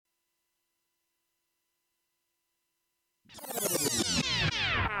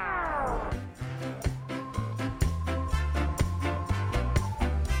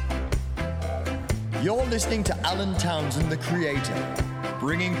You're listening to Alan Townsend, the creator,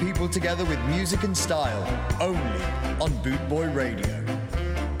 bringing people together with music and style, only on Bootboy Radio.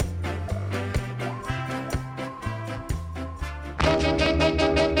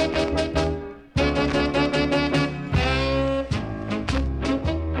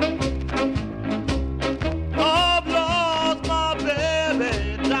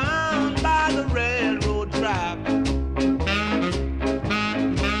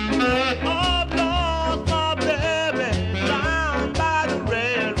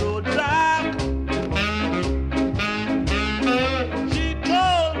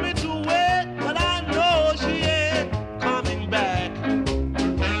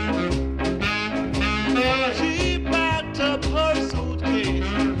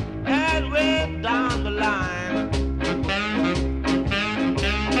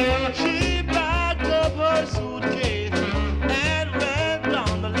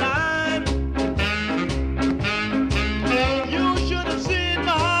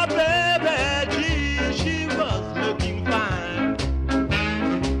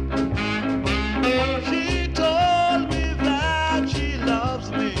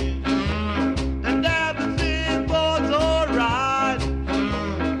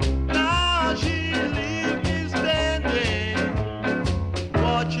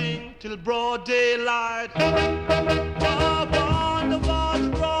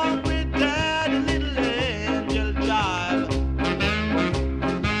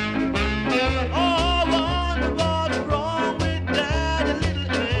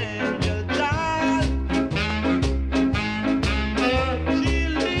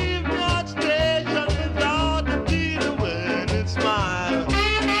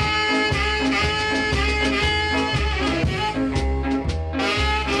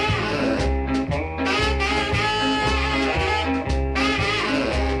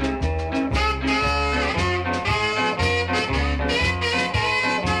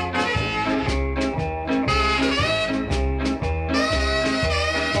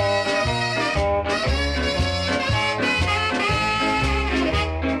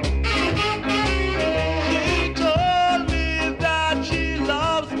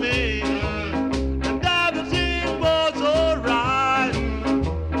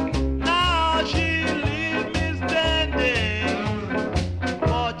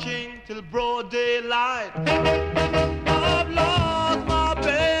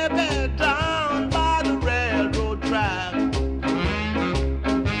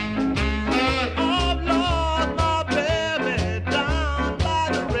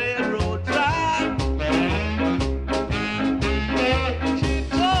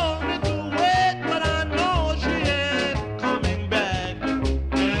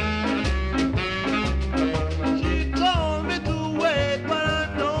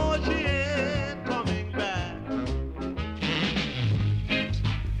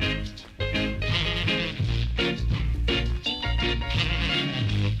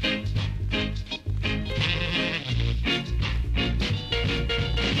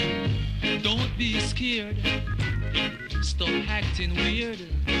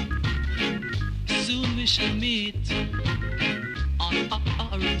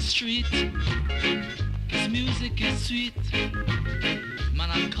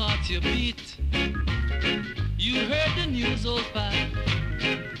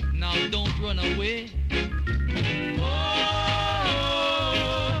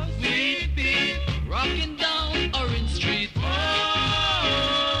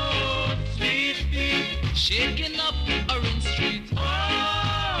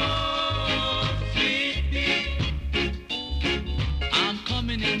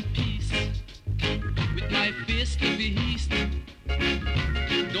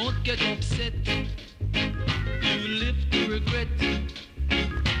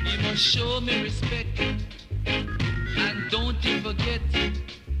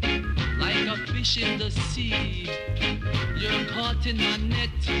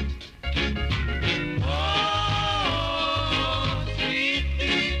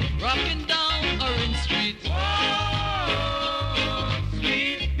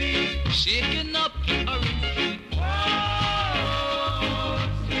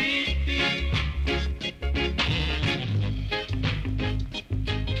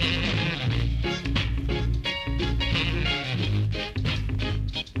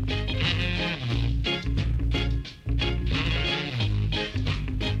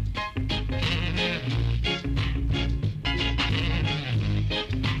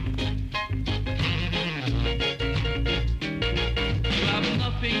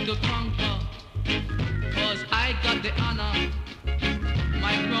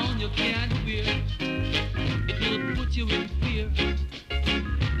 you can't wear. you in fear.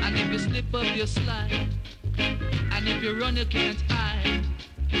 And if you slip up, you slide. And if you run, you can't hide.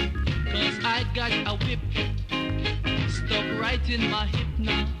 'Cause I got a whip stuck right in my hip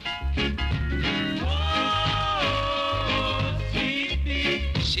now. Whoa, beat, beat.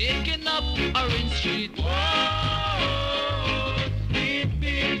 Shaking up Orange Street. Whoa, beat,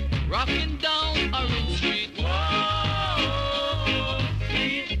 beat. Rocking down Orange Street. Whoa,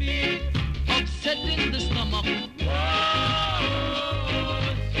 beat, beat. Upsetting the stomach. Whoa,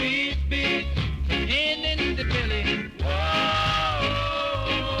 beat, beat. Pain in the belly. Whoa,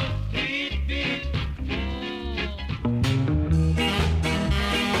 beat, beat.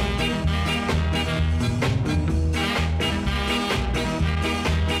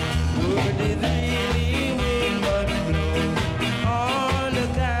 Would it really wind but blow all the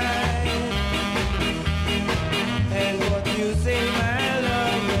time? And what you say, my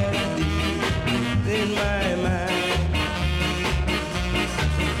love, is deep in my mind.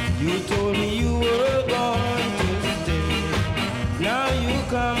 You told me you were going to stay. Now you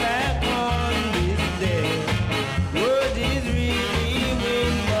come back on this day. Word is really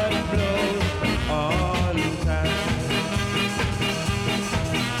wind but blow all the time.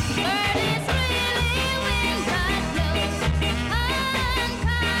 Word is really wind that blows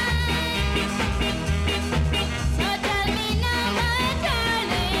unkind. So tell me now, my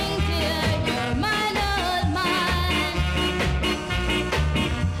darling dear, you're mine, all mine.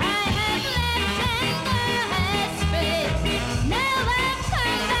 I have left and God straight. Now I've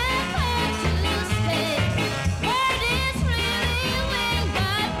come back home to stay. Word is really wind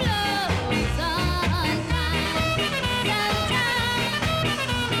that blows unkind.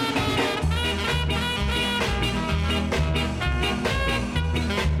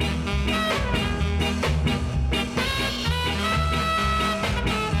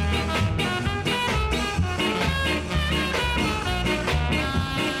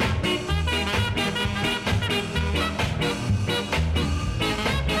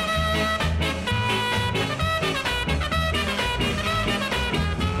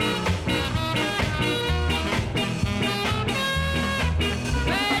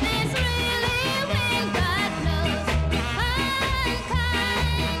 Word is really wind that blows unkind.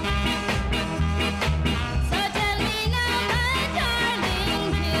 So tell me now, my darling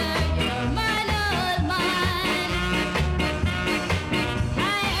dear, you're mine, all mine.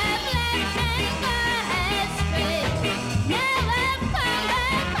 I have left and God straight. Now I've come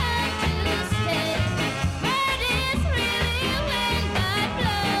back home to stay. Word is really wind that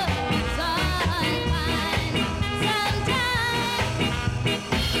blows unkind.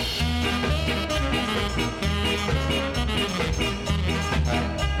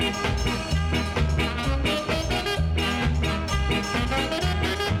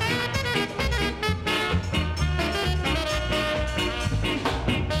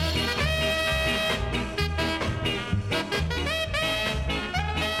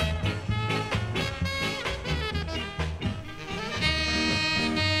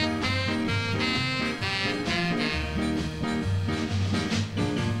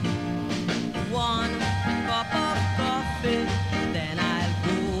 One cup of coffee, then I'll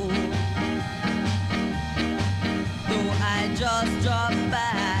go. Though I just drop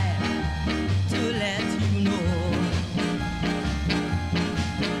by to let you know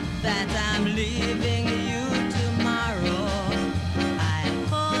that I'm leaving you tomorrow. I'll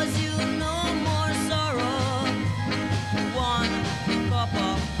cause you no more sorrow. One cup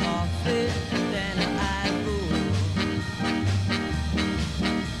of coffee, then I'll go.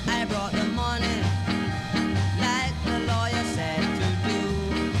 I brought the money like the lawyer said to do,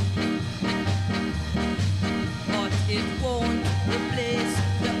 but it won't replace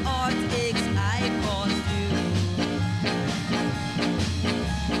the heartaches I caused you.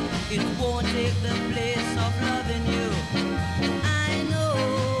 It won't take the place of loving you. I know.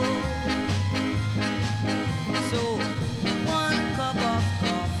 So one cup of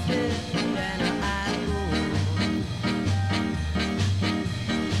coffee, then I'll go.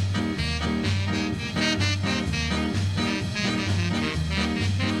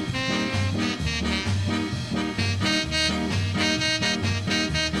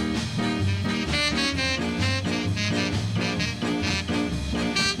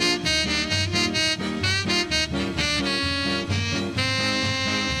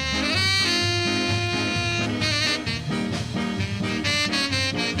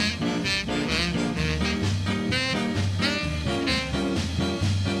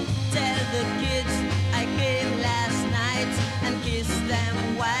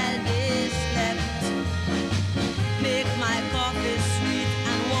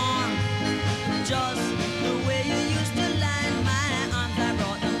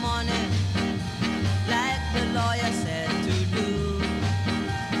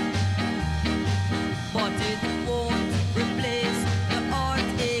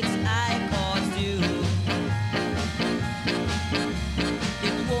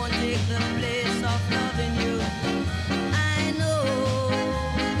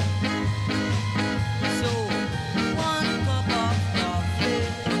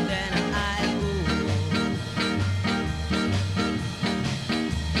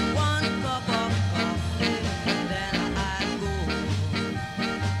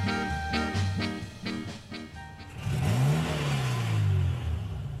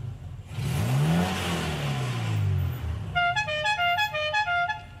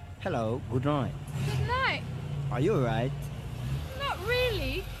 Hello, good night. Good night. Are you alright? Not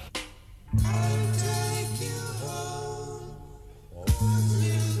really.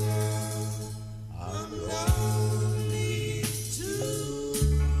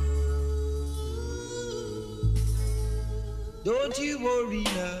 Don't you worry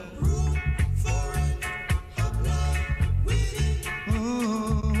now.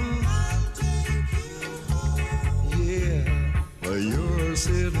 You're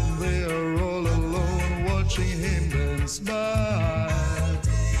sitting there all alone, watching him dance by.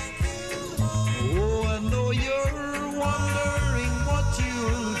 Oh, I know you're wondering what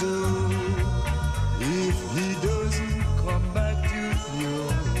you'll do if he doesn't come back to you.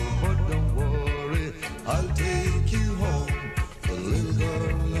 But don't worry, I'll take you home. The little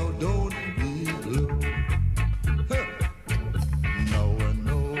girl, no, don't be blue. Now I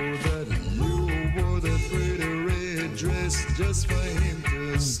know that you wore that pretty red dress just for him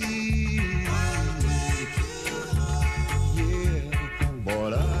to see. Yeah,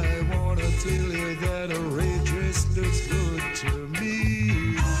 but I wanna tell you that a red dress looks good to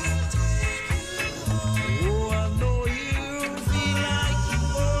me. Oh, I know you feel like you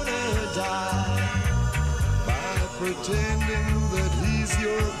wanna die by pretending that he's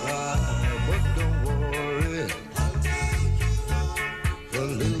your guy, but don't worry, the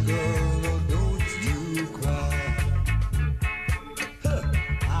little girl, oh, don't you cry.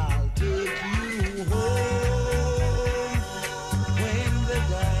 I'll take you home when the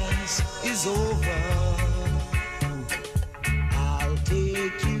dance is over. I'll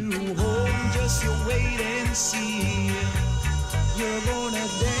take you home, just you wait and see. You're gonna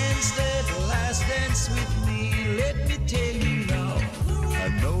dance that last dance with me. Let me tell you now, I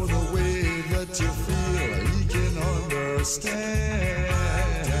know the way that you feel, he can understand.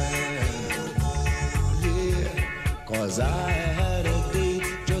 Yeah, 'cause I had a date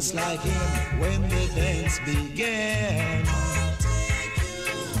just like him when the dance began.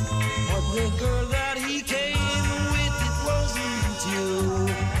 But the girl that he came with, it wasn't you.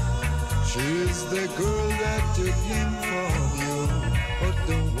 She's the girl that took him from you. But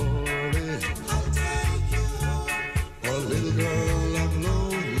don't worry, a little girl, I'm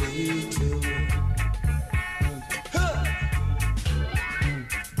lonely too. Huh.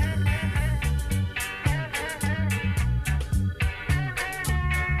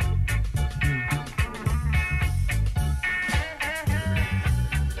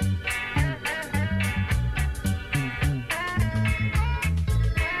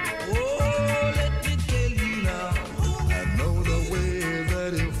 Oh, let me tell you now, I know the way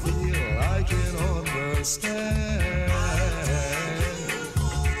that you feel, I can understand.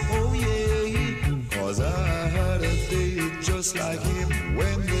 Oh yeah, 'cause I had a date just like him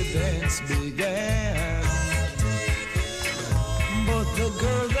when the dance began. But the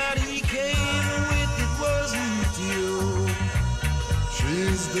girl that he came with, it wasn't you.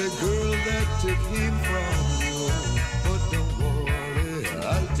 She's the girl that took him from you. But don't worry,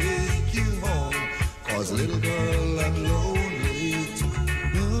 I'll take you home, 'cause little girl, I'm lonely too.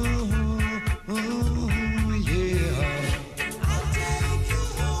 Ooh, ooh, yeah. I'll take you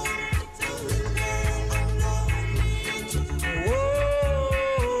home, little girl, I'm lonely too. Whoa,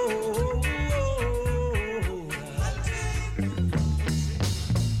 I'll take you.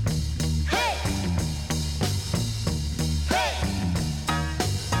 Hey! Hey!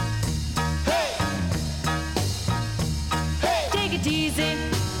 Hey! Hey! Take it easy,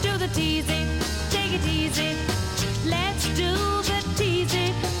 do the teasing. Take it easy, let's do the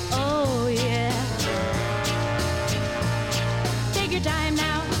teasing. Oh yeah. Take your time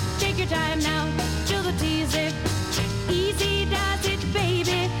now, take your time now. Do the teasing. Easy does it,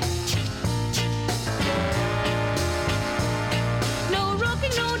 baby. No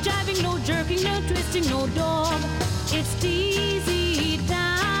rocking, no jiving, no jerking, no twisting, no dog. It's teasy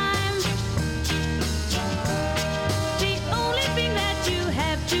time. The only thing that you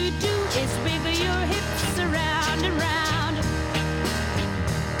have to do is wiggle your hips around and round.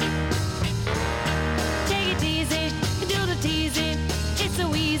 Take it easy, do the teasy. It's so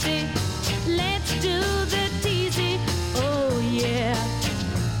easy. Let's do the teasy. Oh yeah.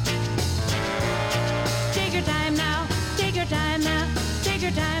 Take your time now, take your time now, take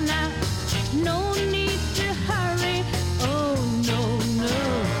your time now. No need to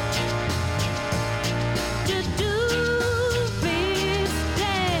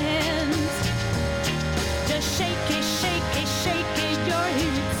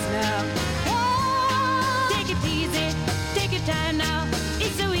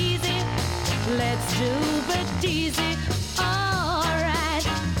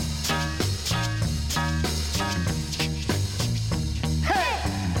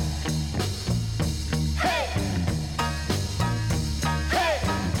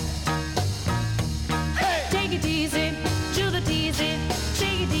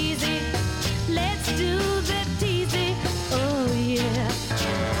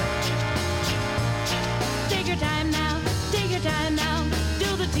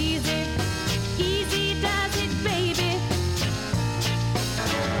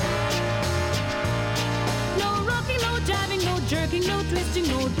trusting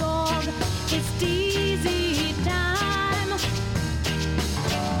no dog. It's teasy time.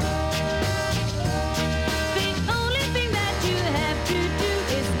 The only thing that you have to do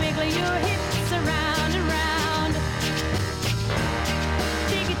is wiggle your hips around and round.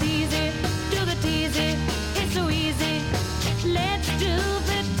 Take it easy, do the teasy. It's so easy. Let's do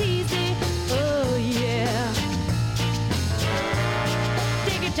the teasy. Oh yeah.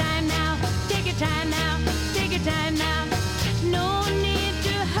 Take your time now. Take your time now. Take your time now. No need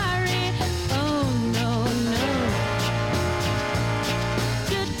to hurry. Oh no no.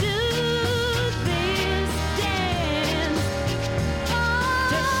 To do this dance.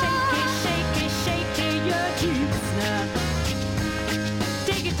 To shake your hips now.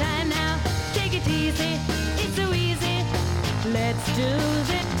 Take your time now. Take it easy. It's so easy. Let's do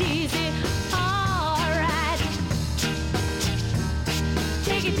the teasy. All right.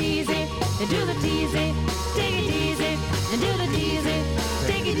 Take it easy and do the teasy. Take it easy and do the teasy.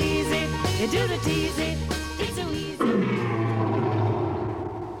 Take it easy and do the teasy. It's so easy.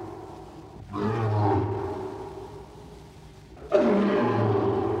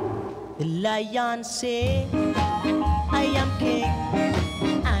 The lion say, I am king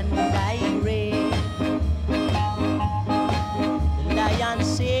and I reign. The lion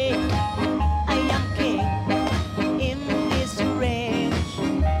say, I am king in this range.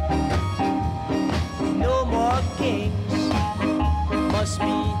 No more kings must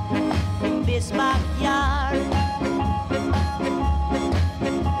be in this backyard.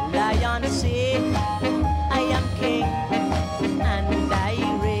 The lion say, I am king and I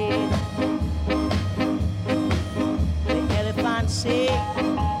reign. The elephant say,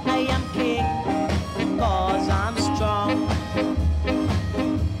 I am king, cause I'm strong.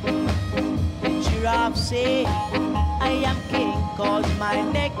 The giraffe say, I am king, cause my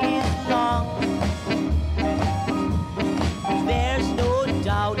neck is long. There's no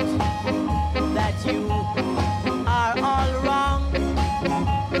doubt that you are all wrong.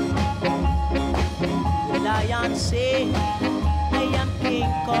 The lion say, I am king,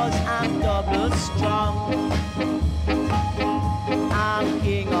 cause I'm double strong. I'm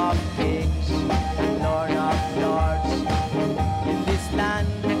king of kings, lord of lords in this land.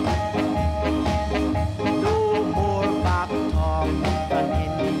 No more back talk from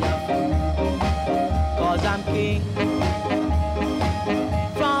India, cause I'm king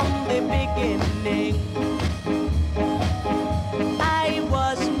from the beginning. I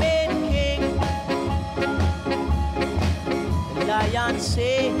was made king. The lion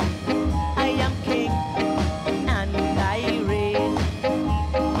say, I am king and I reign.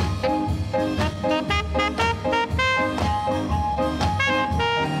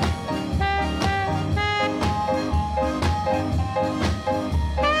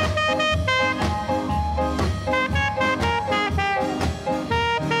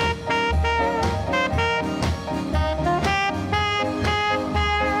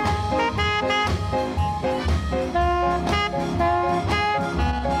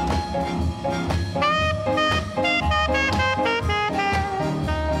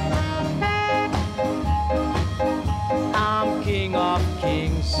 I'm king of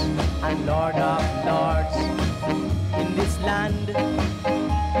kings and lord of lords in this land.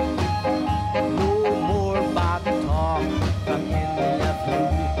 No more back talk from any of you,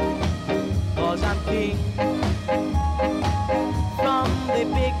 cause I'm king from the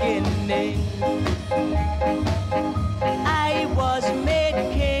beginning. I was made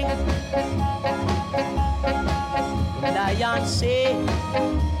king. Lion say,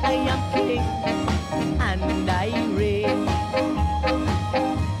 I am king and I reign.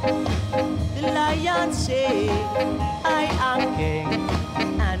 The lion say, I am king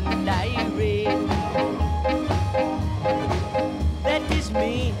and I reign. That is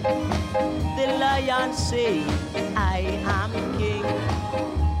me. The lion say, I am king.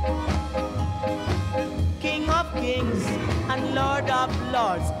 King of kings and lord of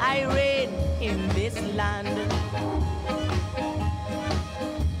lords, I reign in this land.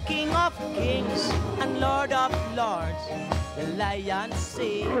 King of kings and lord of lords, the lion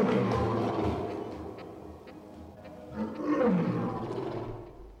say.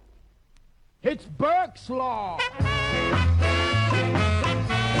 It's Burke's Law.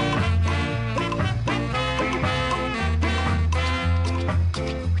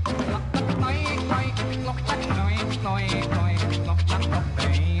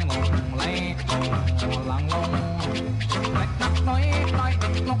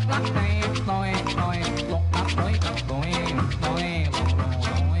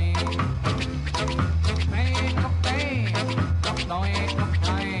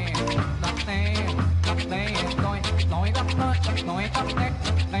 Nói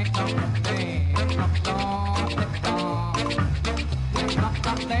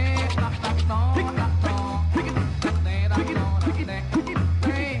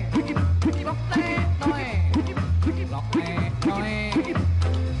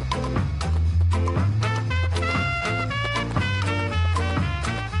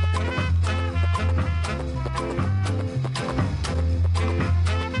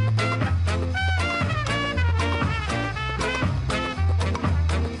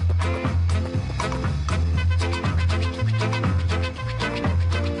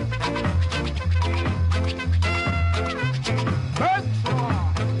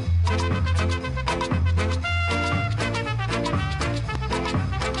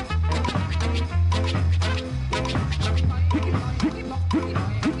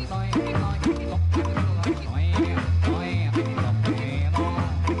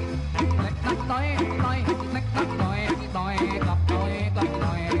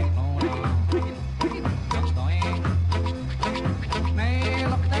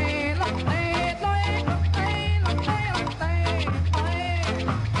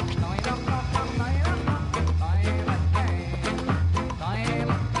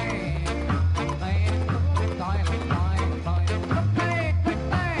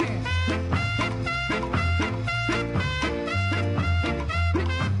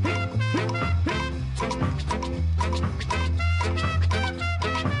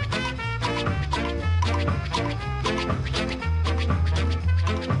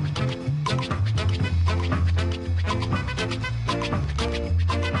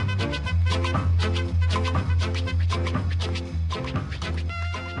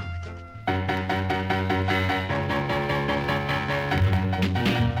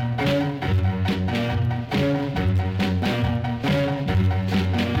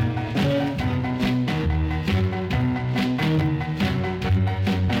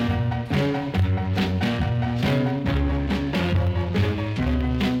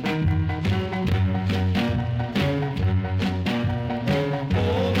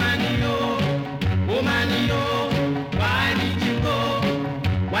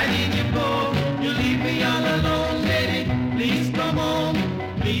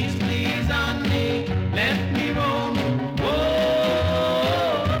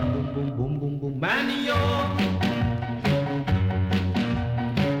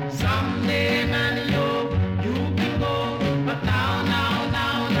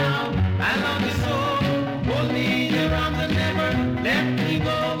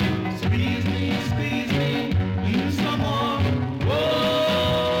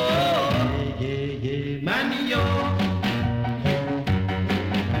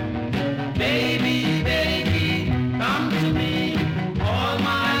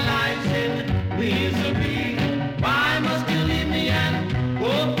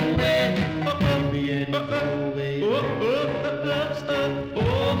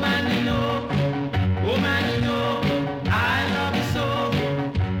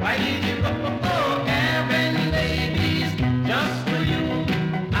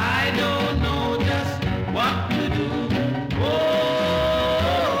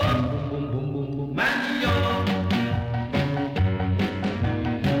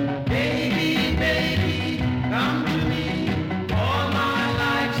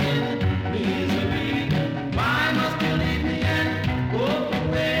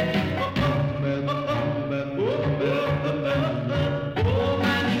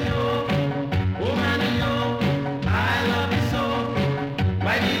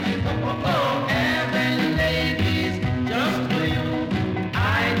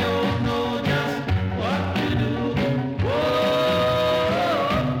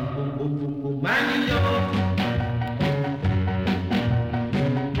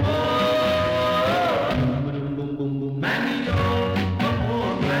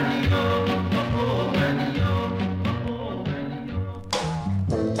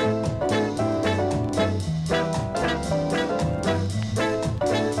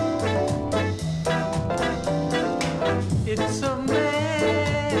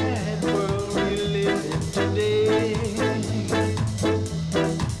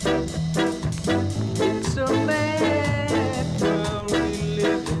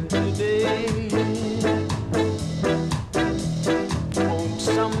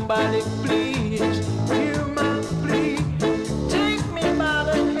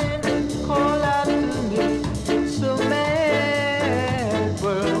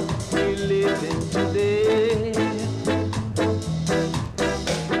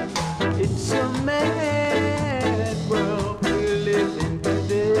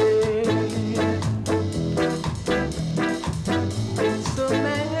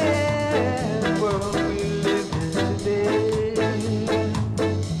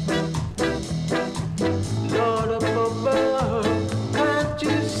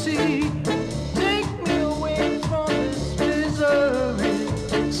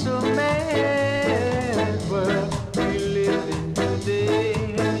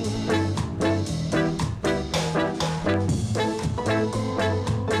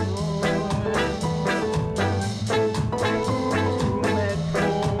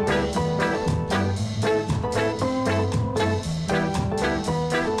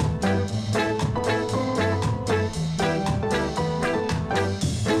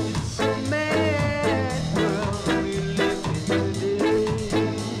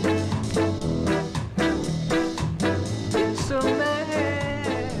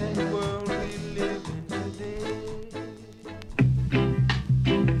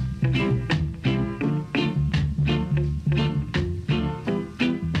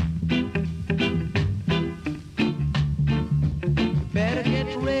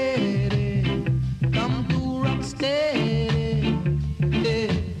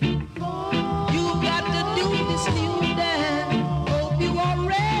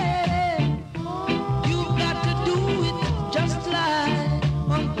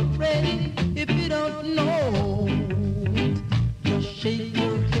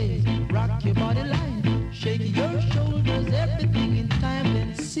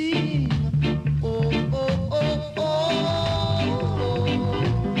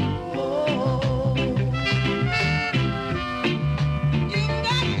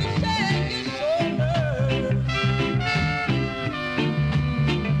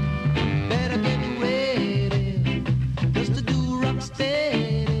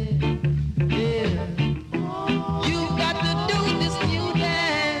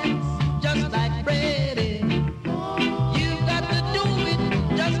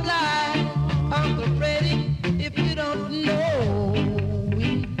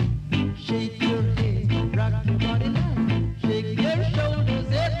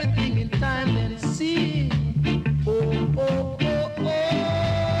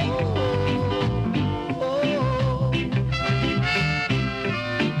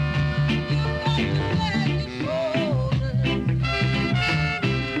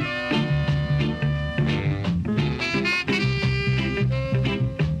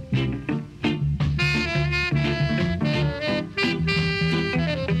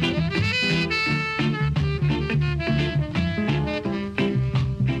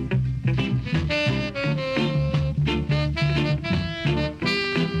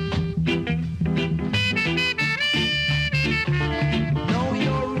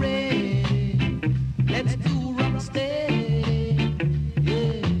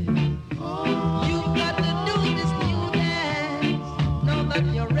that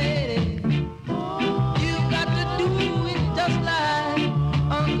you're ready. You got to do it just like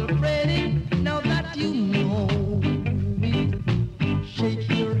Uncle Freddie. Now that you know it, shake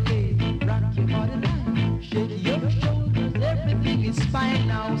your head, rock your body line, shake your shoulders, everything is fine.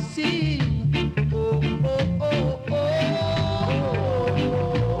 Now sing, oh, oh, oh, oh.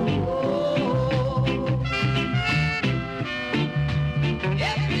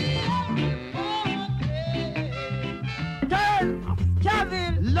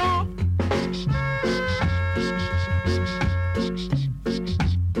 Kevin Love.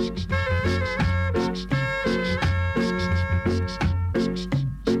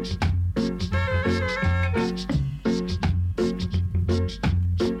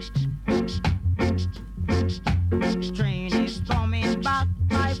 Train is coming back,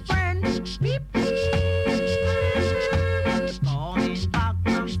 my friend. Beep, beep. Coming back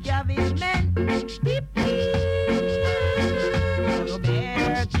from Kevin Men. Beep, beep. You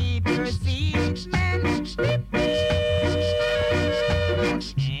better keep your seat.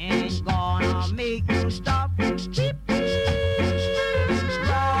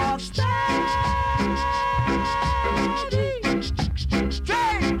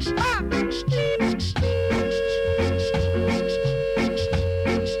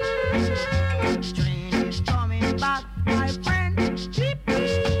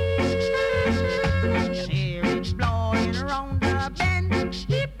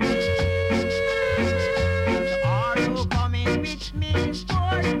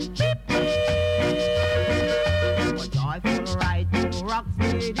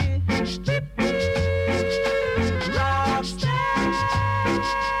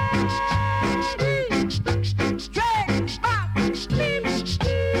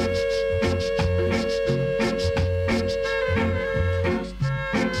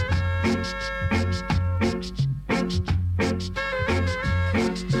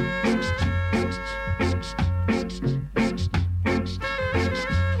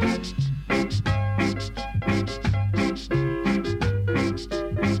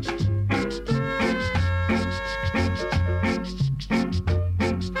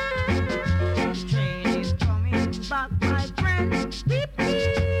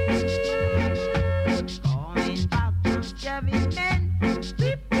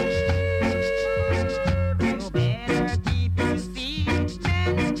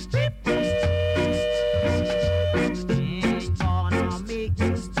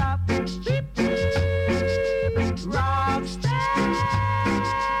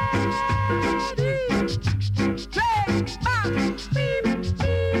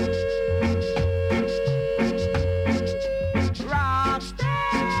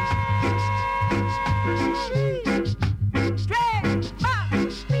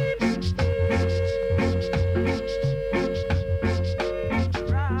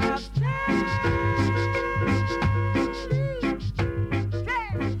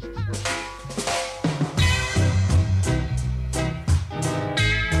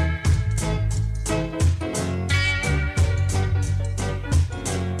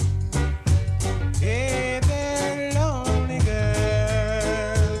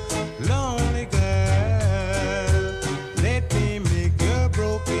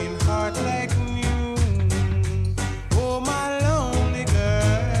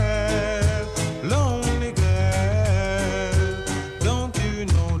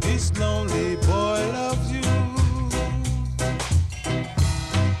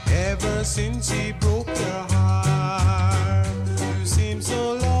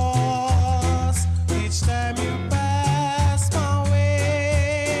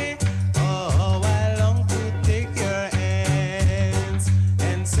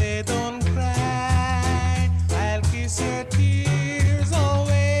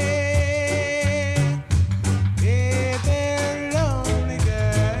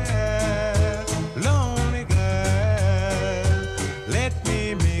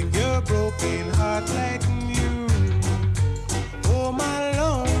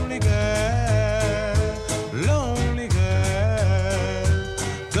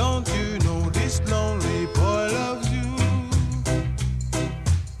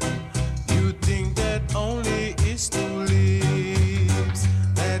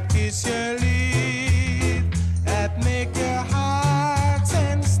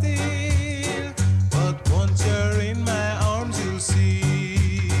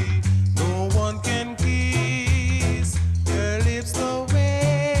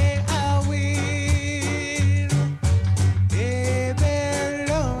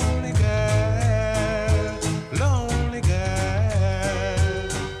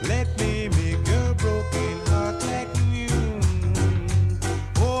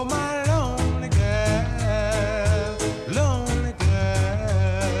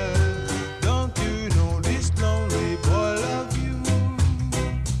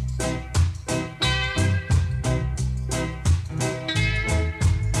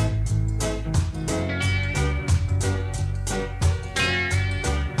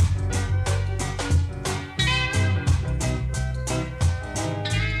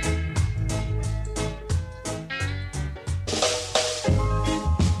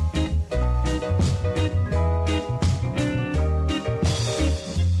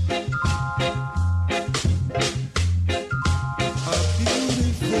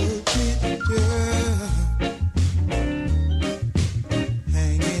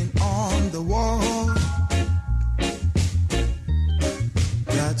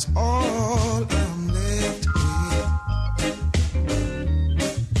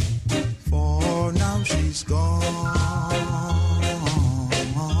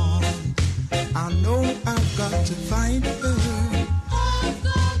 to find her. I've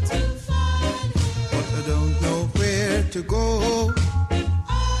got to find her. But I don't know where to go.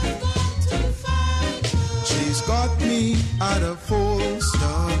 I've got to find her. She's got me at a full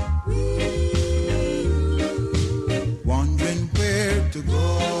stop, wondering where to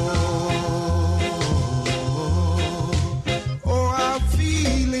go. Oh, I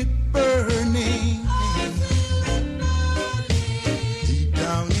feel it burning deep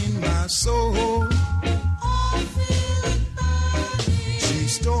down in my soul. She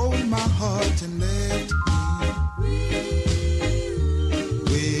stole my heart and left me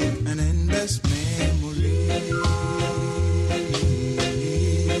with an endless memory.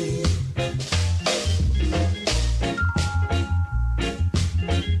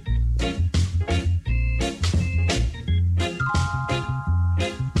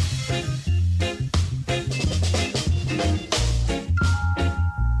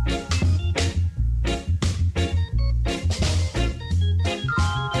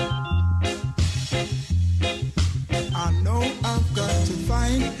 I know I've got to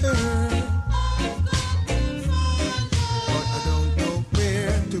find her, but I don't know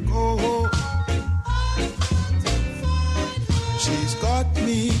where to go. She's got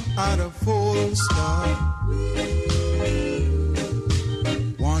me at a full stop,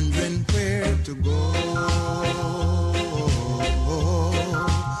 wondering where to go.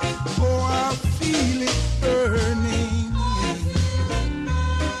 Oh, I feel it burning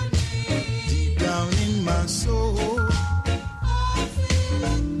deep down in my soul.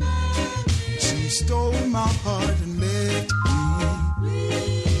 She stole my heart and left me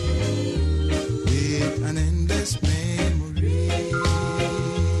with an endless memory.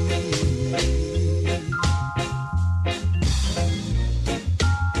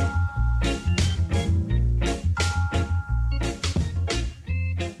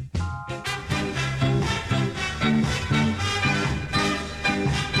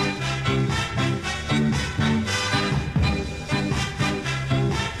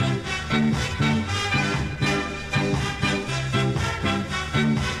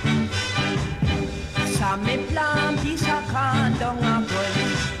 Sammy plant is a can down a gully,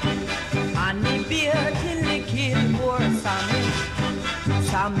 and me beer till the kill poor Sammy.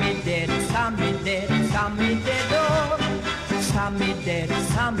 Sammy dead, Sammy dead, Sammy dead, oh. Sammy dead,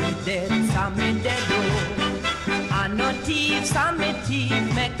 Sammy dead, Sammy dead, oh. And no thief, Sammy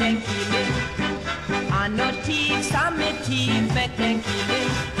thief, make them kill him. And no thief, Sammy thief, make them kill him.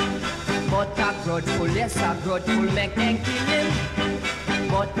 But a grudgeful, yes, a grudgeful, make them kill him.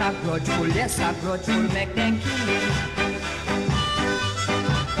 But a grudgeful, yes, a grudgeful, make them kill him.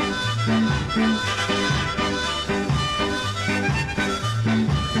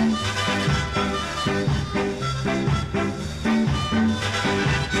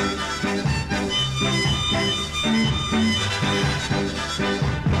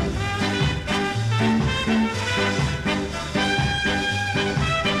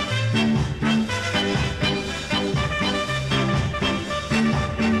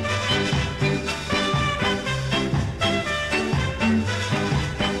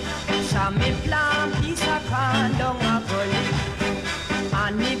 Sammy plant is a can down a gully,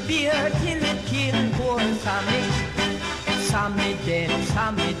 and me beer till it kill poor Sammy. Sammy dead,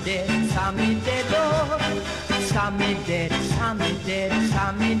 Sammy dead, Sammy dead, oh. Sammy dead, Sammy dead,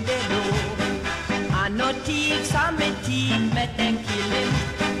 Sammy dead, oh. And no thief, Sammy thief, make them kill him.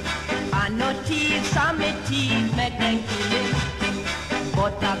 And no thief, Sammy thief, make them kill him.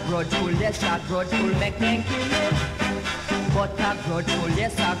 But a grudgeful, yes, a grudgeful, make them kill him. But a grudgeful,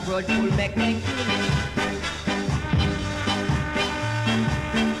 yes, a grudgeful, make them kill him.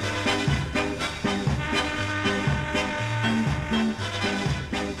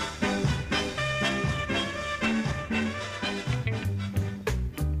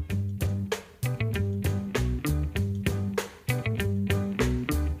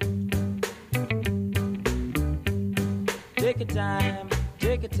 Take your time,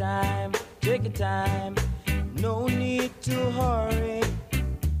 take your time, take your time. No need to hurry.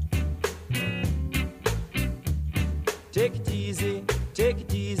 Take it easy, take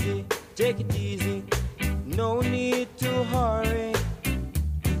it easy, take it easy. No need to hurry.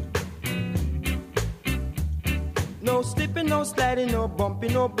 No slipping, no sliding, no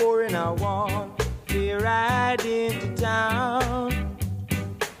bumping, no boring. I want to ride into town.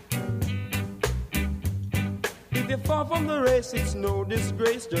 If you fall from the race, it's no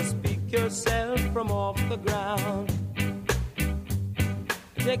disgrace. Just pick yourself from off the ground.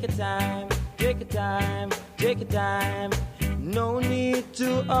 Take your time, take your time, take your time. No need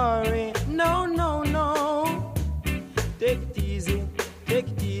to hurry, no, no, no. Take it easy, take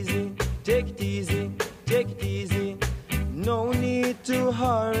it easy, take it easy, take it easy.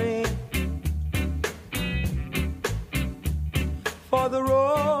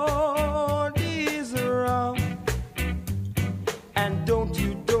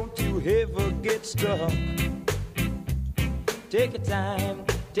 ever get stuck. Take your time,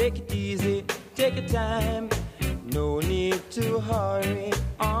 take it easy, take your time. No need to hurry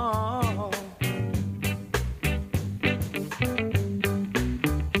on.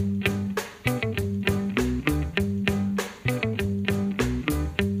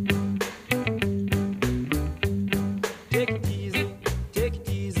 Take it easy, take it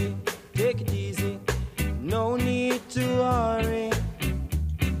easy, take it easy. No need to hurry.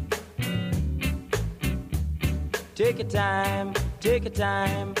 Take your time, take your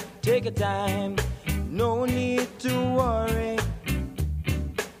time, take your time. No need to worry.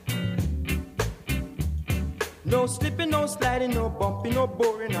 No slipping, no sliding, no bumping, no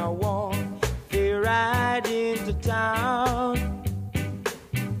boring. I want to ride into town.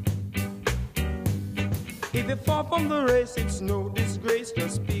 If you fall from the race, it's no disgrace.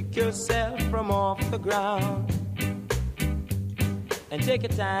 Just pick yourself from off the ground. And take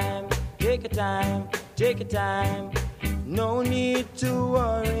your time, take your time, take your time. No need to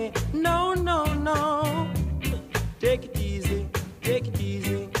worry. No, no, no. Take it easy, take it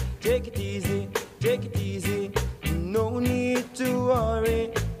easy, take it easy, take it easy. No need to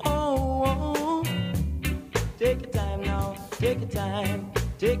worry. Oh, oh. Take your time now, take your time,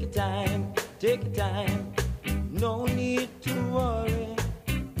 take your time, take your time. No need to worry.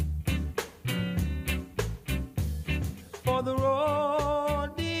 For the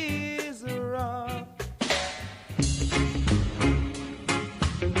road is rough.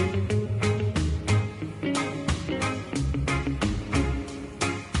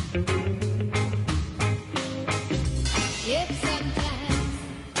 If sometimes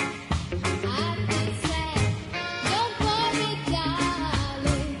I feel sad, don't worry,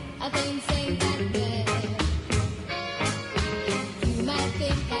 darling, things ain't that bad. You might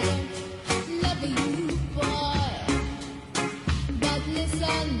think I don't love you, boy, but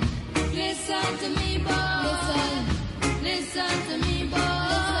listen, listen to me, boy. Listen, listen to me, boy.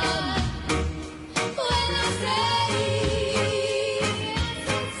 When I say,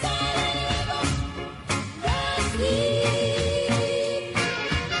 silent river,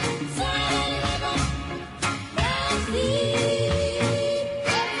 silent river,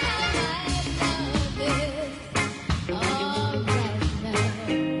 alright now.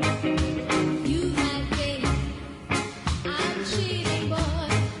 You might think I'm cheating, boy,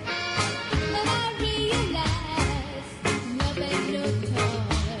 but I realize love ain't no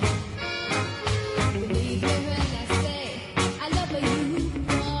toy. Believe me when I say I love you,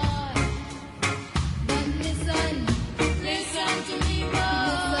 boy. But listen, listen to me,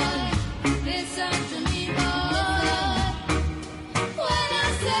 boy. Listen to me, boy. When I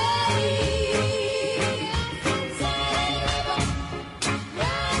say, silent river,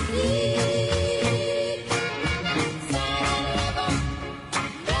 rise deep. Silent river,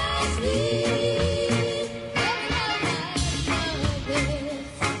 rise deep.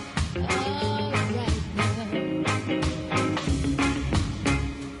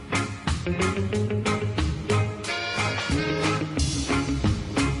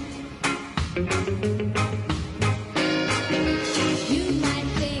 You might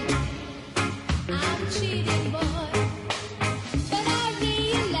think I'm cheating, boy, but I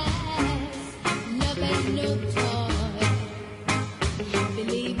realize love ain't no toy.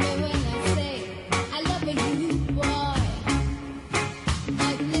 Believe me when I say I love you, boy.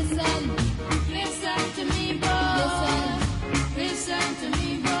 But listen, listen to me, boy. Listen, listen to me,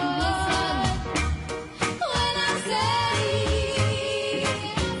 boy. When I say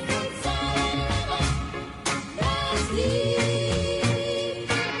silent river,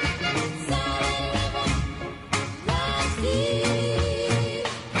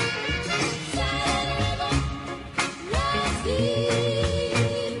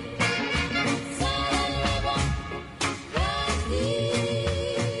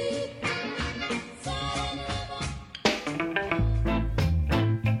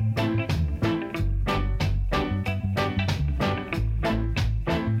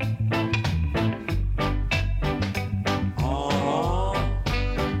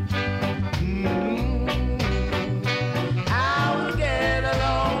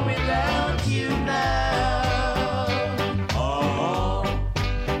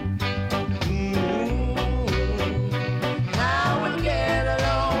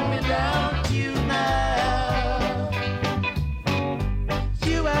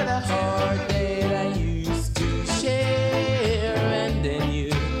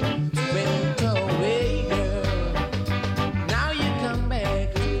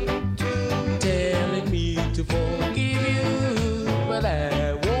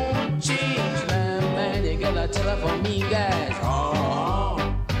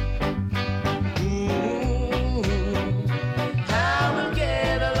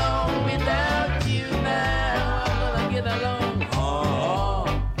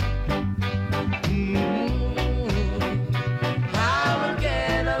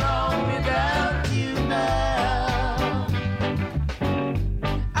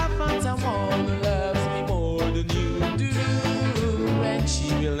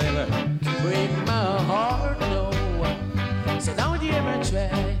 ever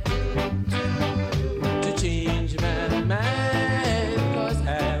try to change my mind, 'cause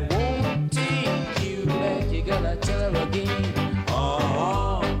I won't take you back. You gotta tell her again.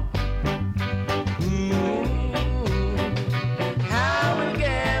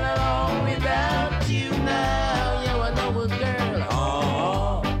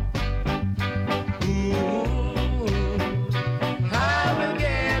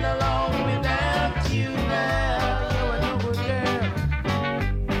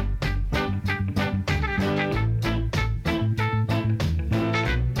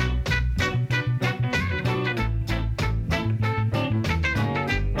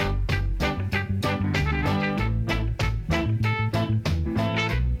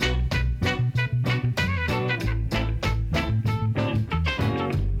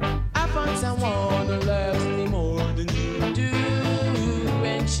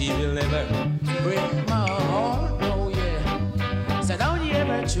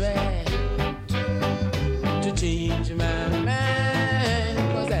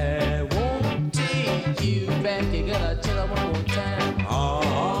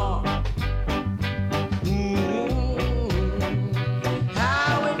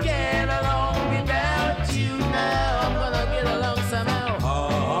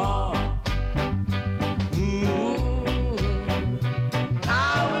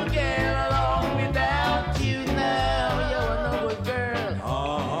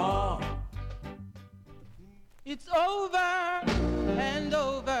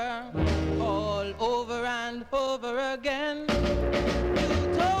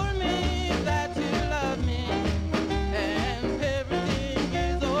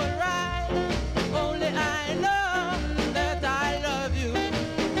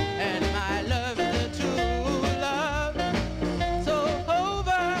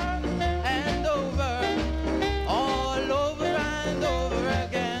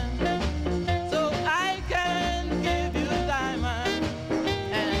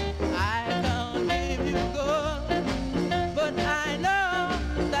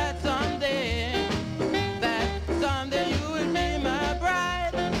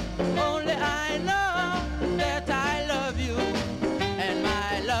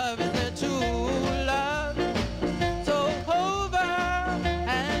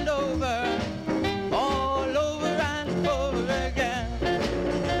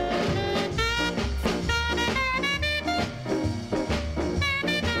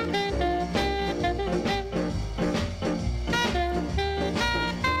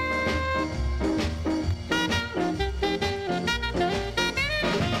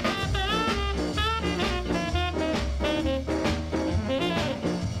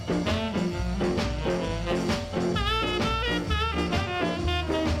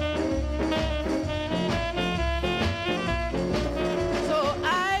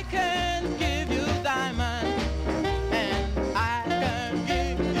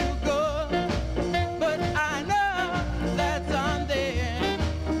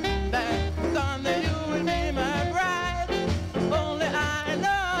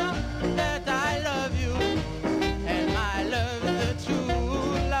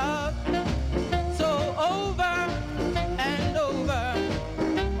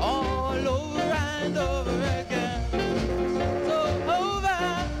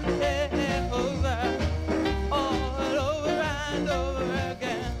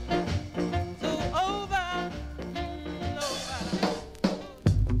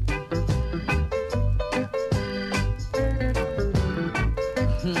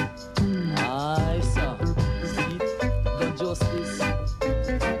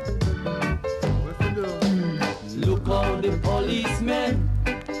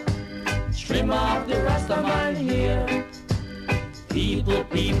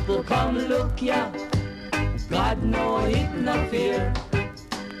 People come look ya, God know it no fear.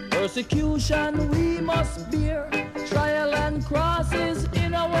 Persecution we must bear, trial and crosses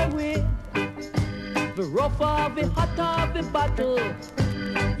in our way. The rougher, the hotter the battle,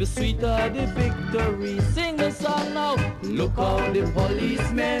 the sweeter the victory. Sing the song now. Look how the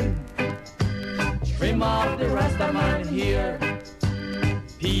policemen trim off the Rasta man here.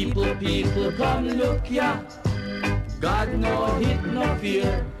 People, people come look ya, God no hit no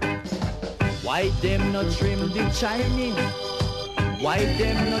fear. Why them not trim the Chinese? Why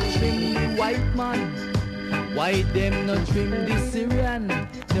them not trim the white man? Why them not trim the Syrian?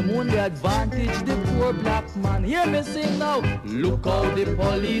 Them only advantage the poor black man. Hear me sing now. Look how the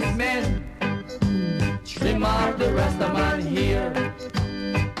policemen trim off the Rasta man here.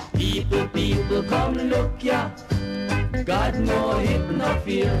 People, people come look ya, God no hit no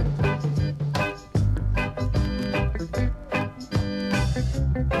fear.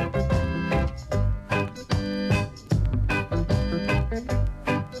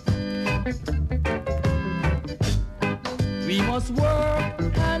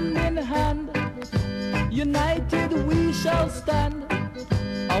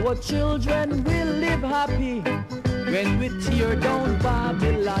 Our children will live happy when we tear down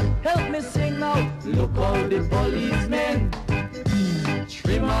Babylon. Help me sing now. Look how the policemen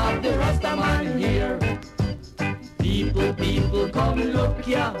trim off the Rastaman here. People, come look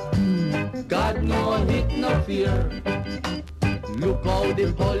ya. God no hit, no fear. Look how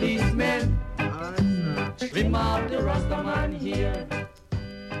the policemen trim off the Rastaman here.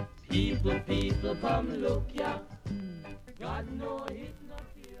 People, come look ya. God no hit, no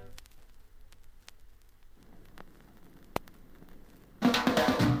fear.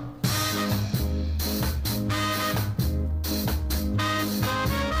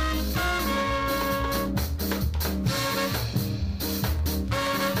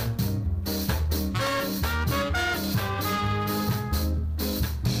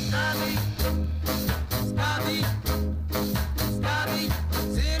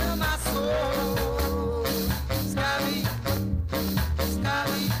 Scabby,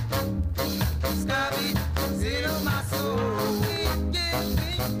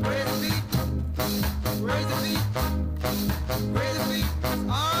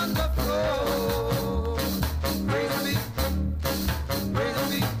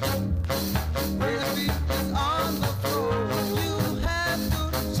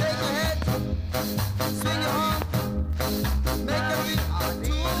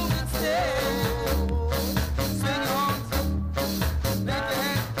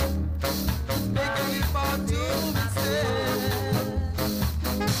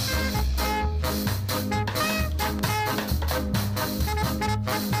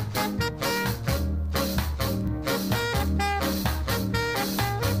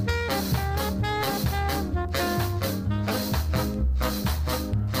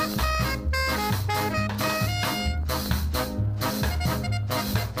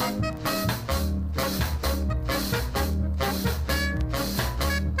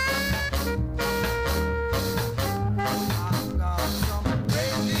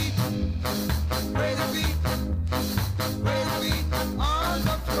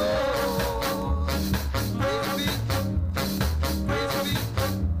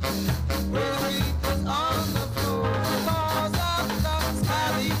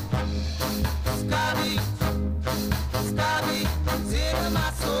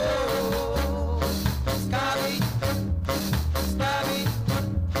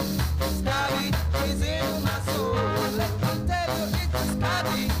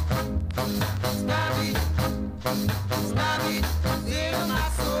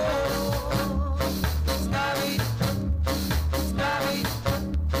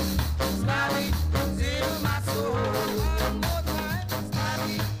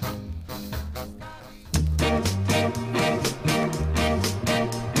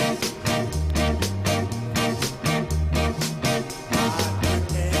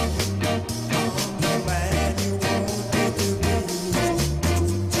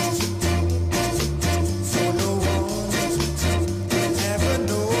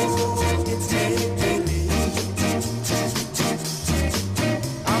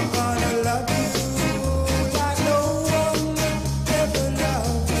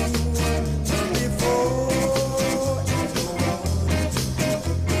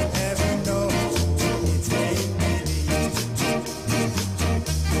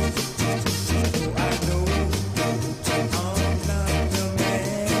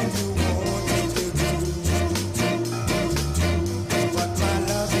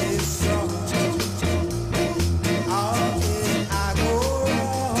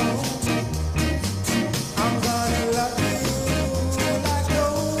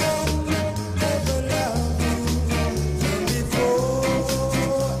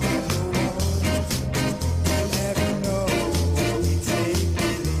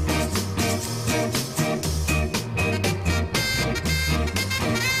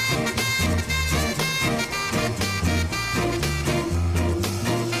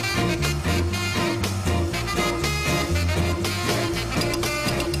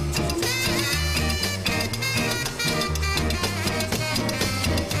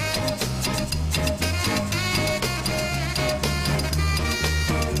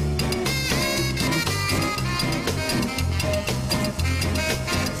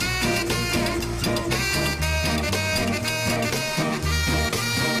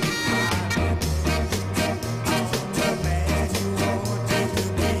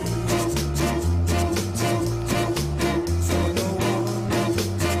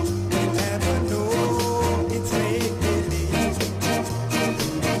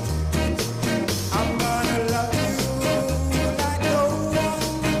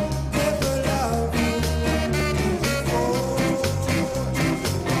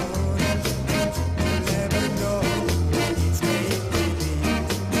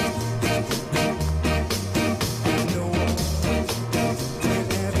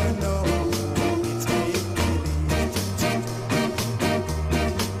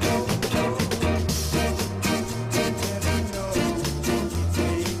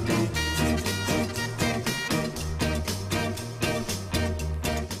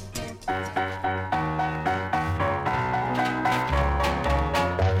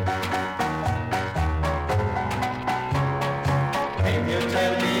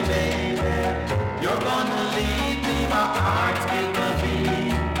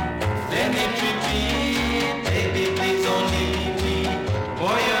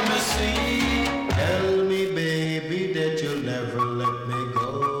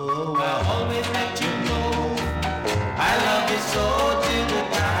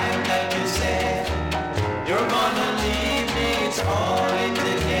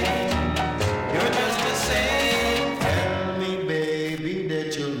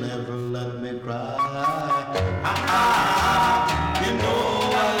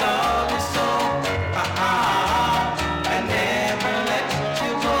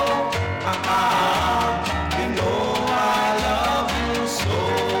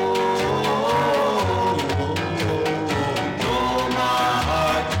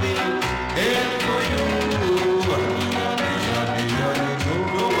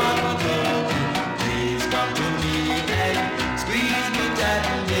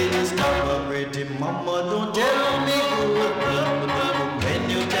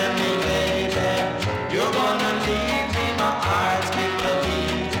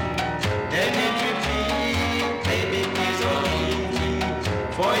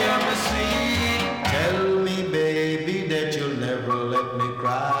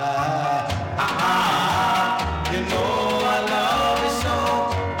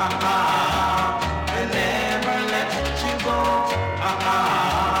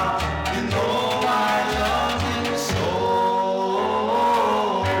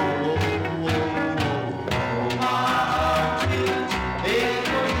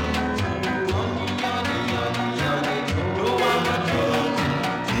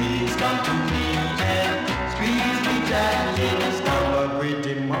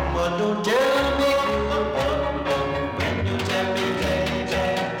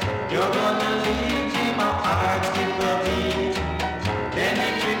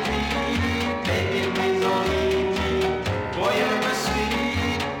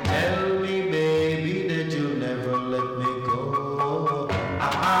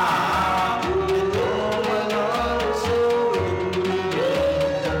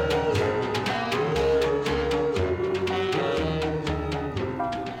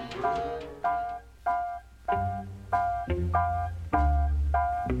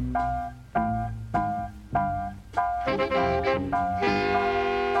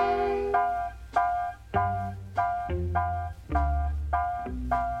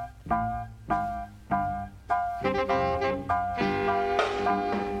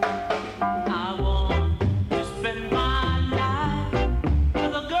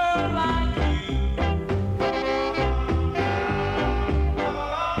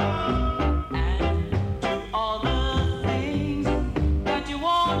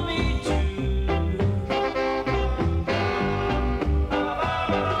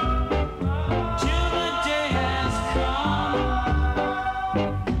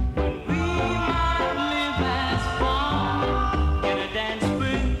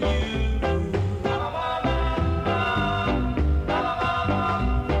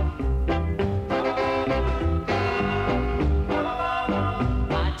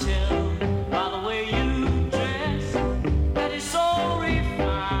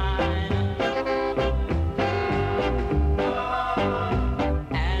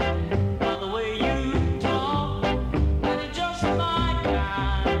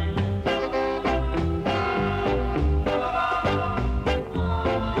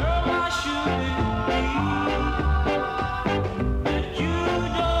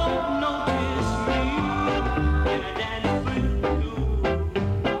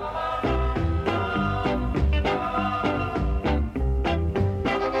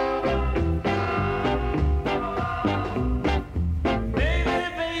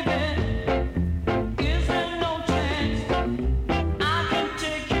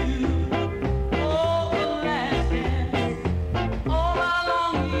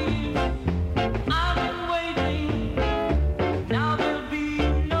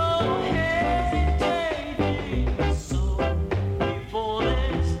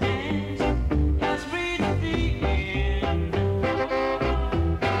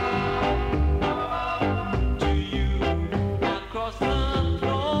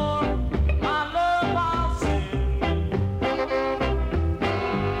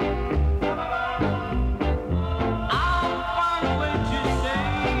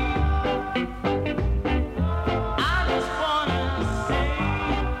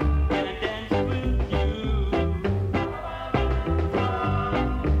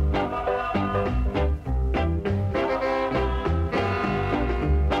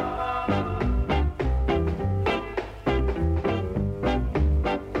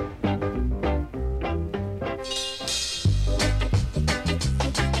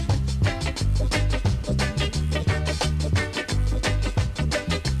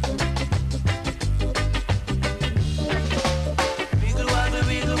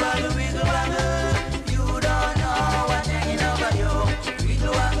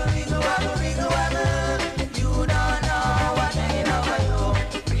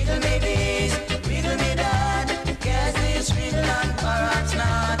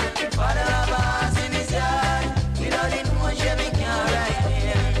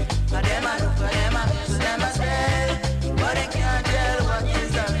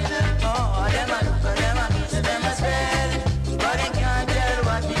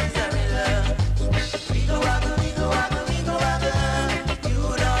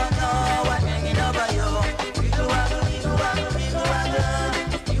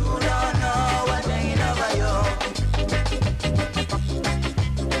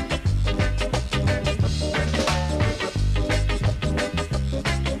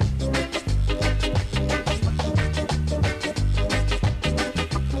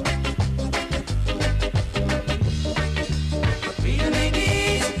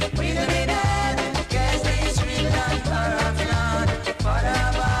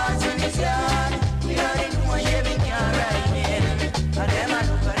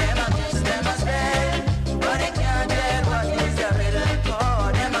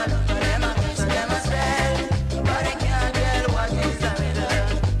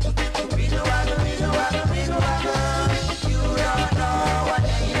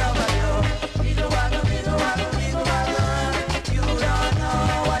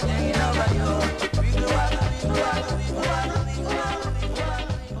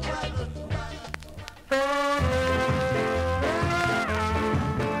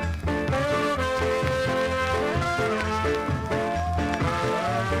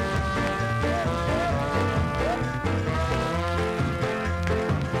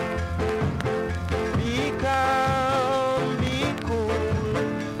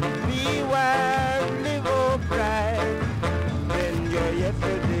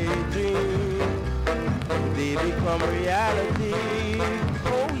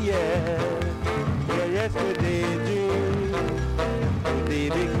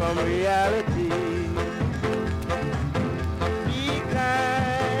 become reality. Be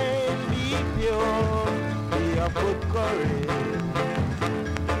kind, be pure, be of good courage.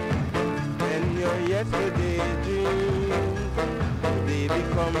 And your yesterday dreams, they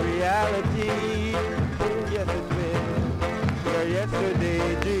become reality. Yes, it will. Your yesterday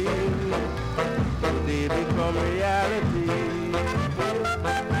dreams, they become reality.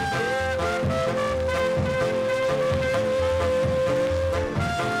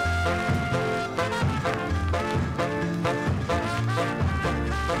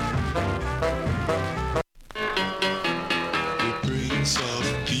 Of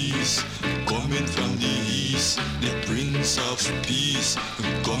peace coming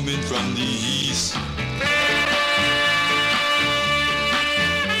from the east.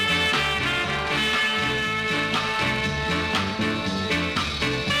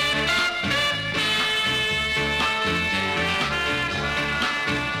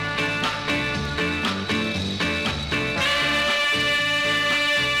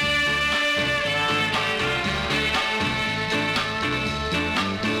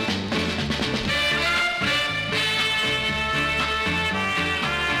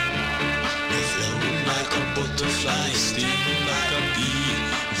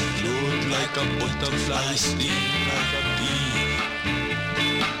 Like a butterfly, sting like a bee.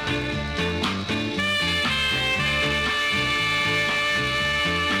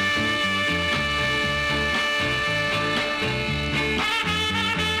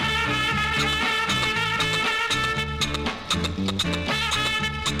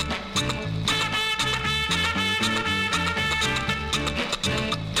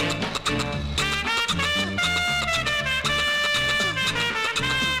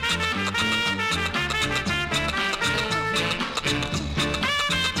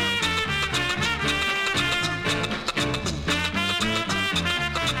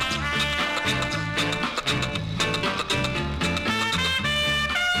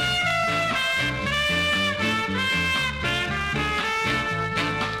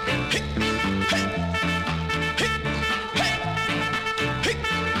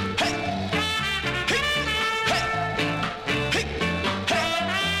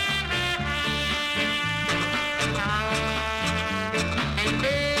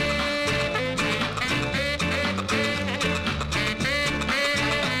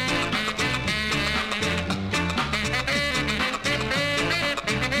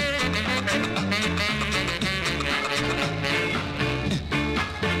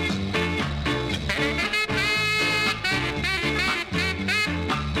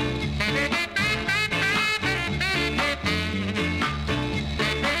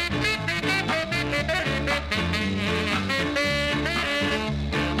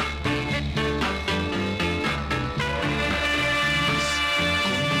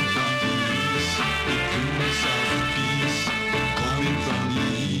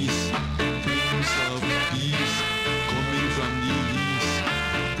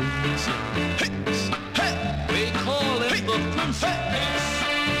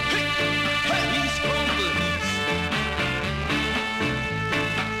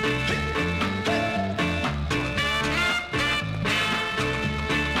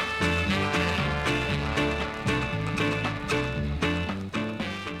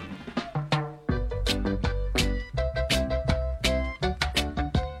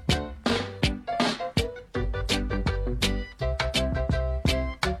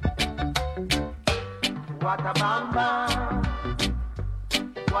 What a bam bam,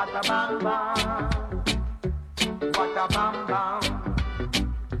 what a bam bam, what a bam bam.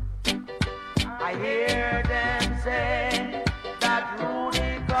 I hear them say that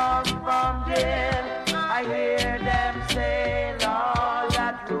Rudy comes from jail. I hear them say, Lord,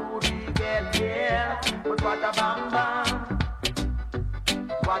 that Rudy get jail. But what a bam bam,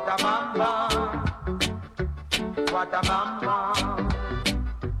 what a bam bam, what a bam bam.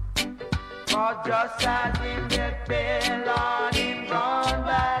 For just as him get bail on him run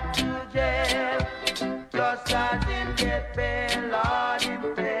back to jail. Just as him get bail on him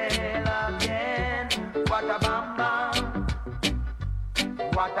fail again. What a bam bam,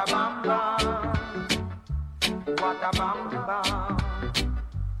 what a bam bam, what a bam bam.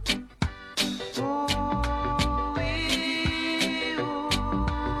 Ooh-wee,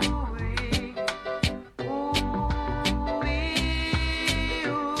 ooh-wee, ooh-wee,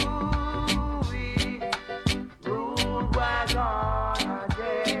 ooh-wee. Rude was on a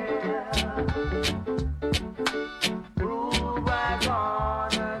jail. Rude was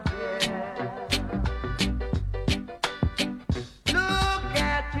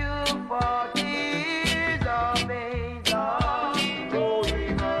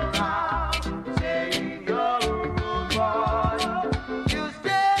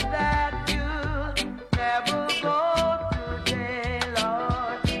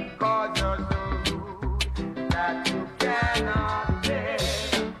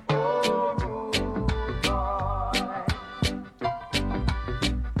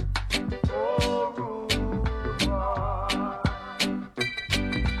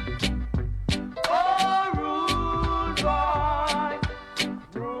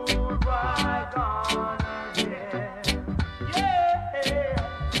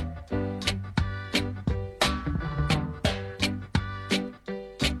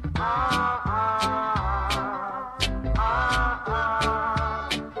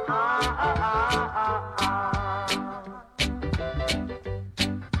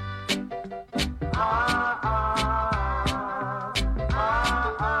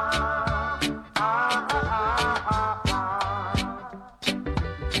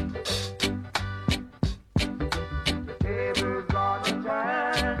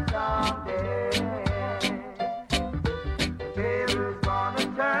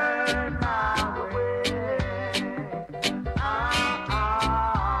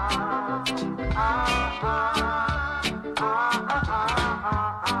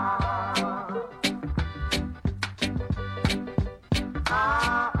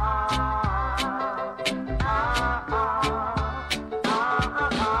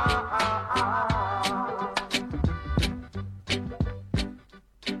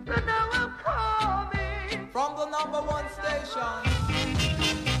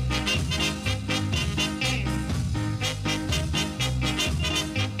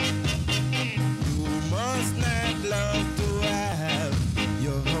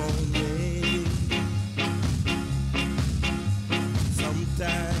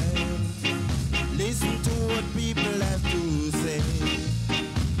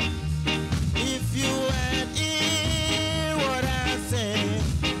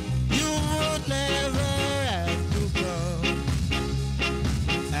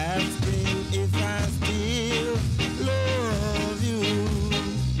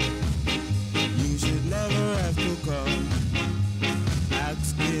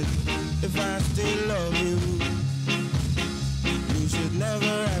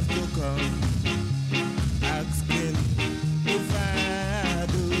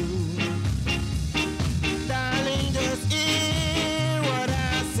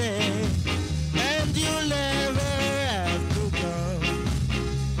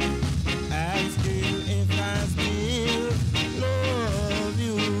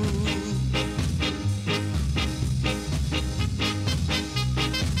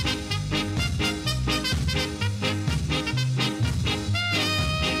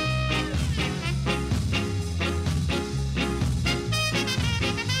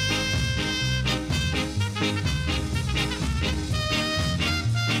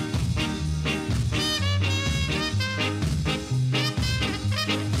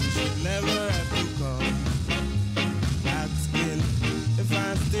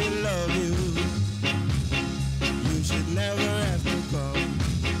love you. You should never have to come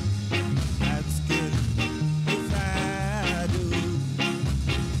asking if I do.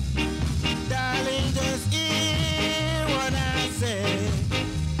 Darling, just hear what I say,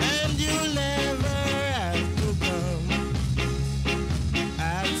 and you'll never have to come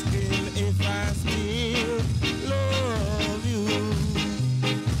asking if I still love you.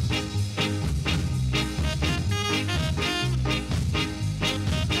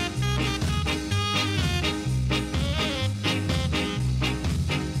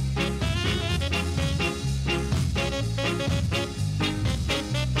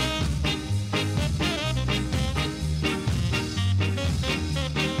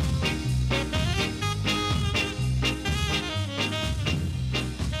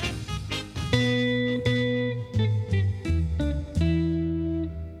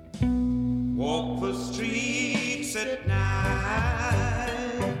 Walk the streets at night,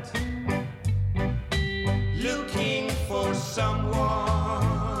 looking for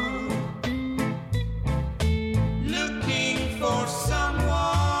someone, looking for someone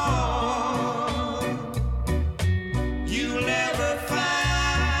you'll never find.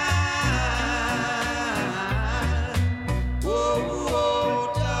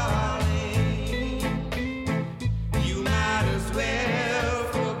 Oh, darling, you might as well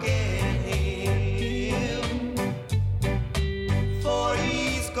forget him, for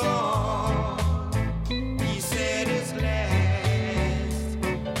he's gone. He said his last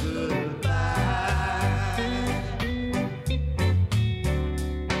goodbye.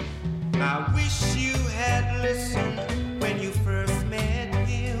 I wish you had listened when you first met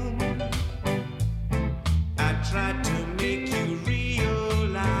him. I tried to make you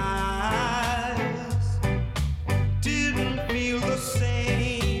realize didn't feel the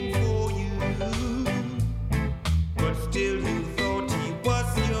same for you, but still you thought he was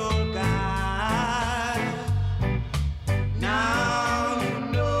your guy. Now you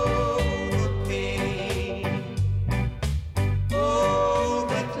know the pain, oh,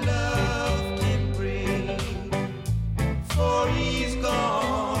 that love can bring. For he's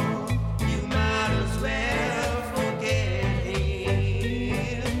gone, you might as well forget him.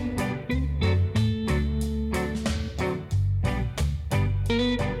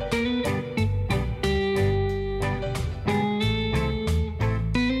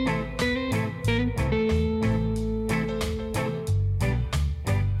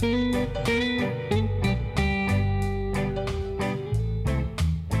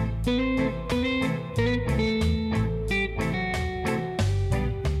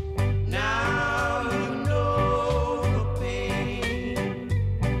 Now you know the pain,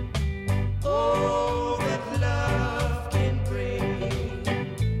 oh, that love can bring.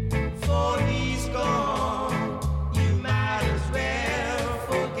 For he's gone, you might as well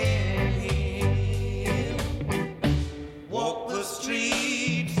forget him. Walk the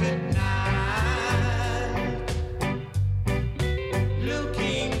streets at night,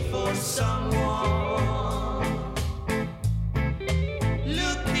 looking for someone,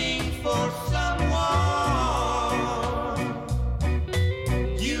 looking for someone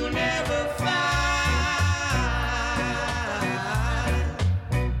you never find.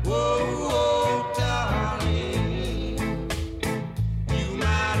 Oh, darling, you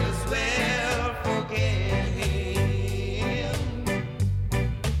might as well forget him,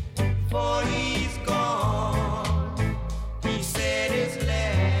 for he's gone. He said his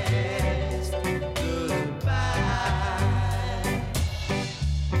last goodbye.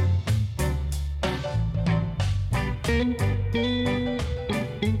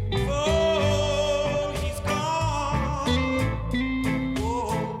 Oh, he's gone.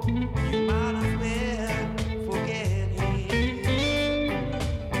 Oh, you might as well forget him.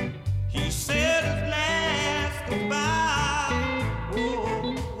 He said his last goodbye.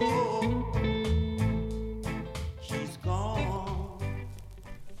 Oh, he's gone.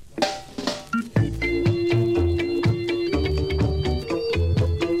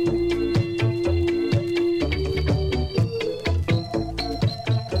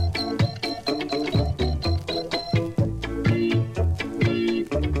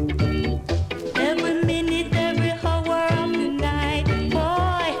 Every minute, every hour of the night,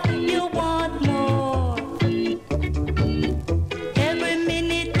 boy, you want more. Every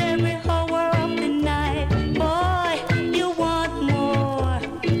minute, every hour of the night, boy, you want more.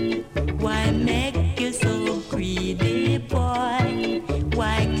 Why make you so greedy, boy?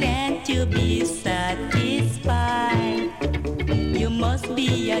 Why can't you be satisfied? You must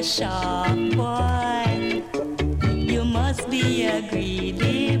be a sharp boy. You must be a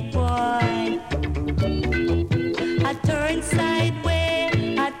greedy boy. I turn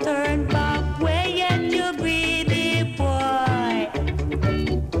sideways, I turn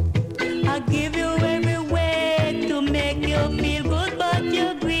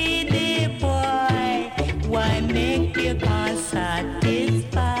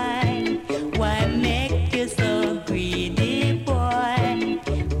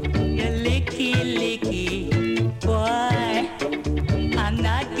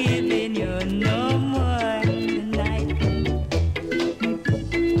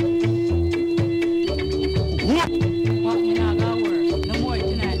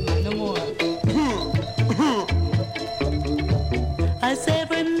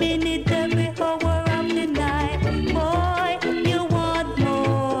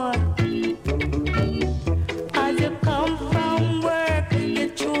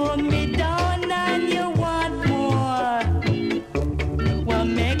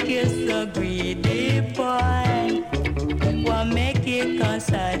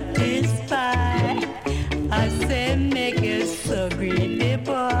satisfy. I say make you so greedy,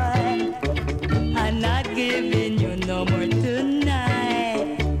 boy. I'm not giving you no more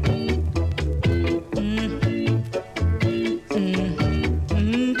tonight.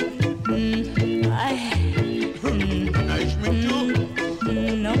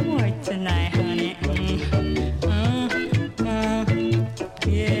 No more tonight, honey.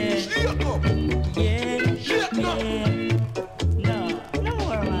 Yeah. Yeah. No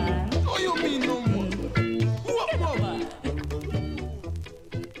more, man. Oh, you mean no more? What more?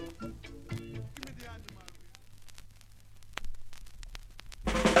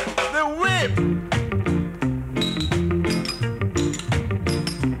 The whip.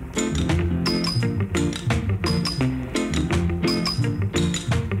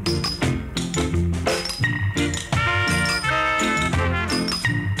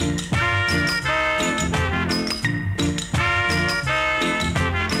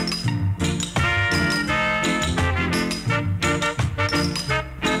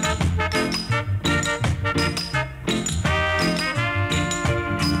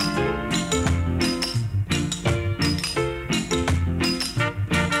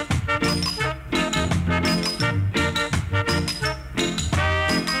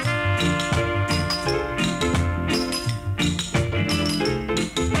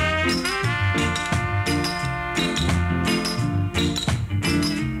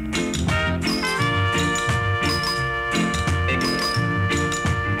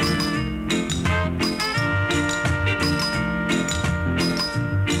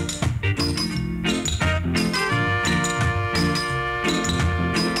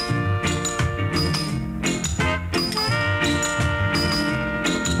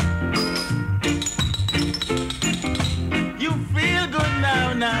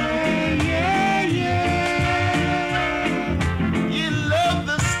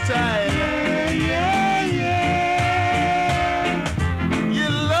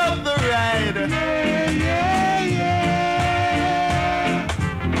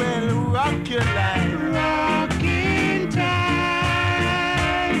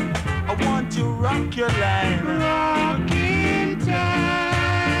 rock your line. Rocking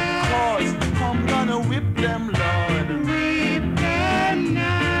time. 'Cause I'm gonna whip them, Lord. Whip them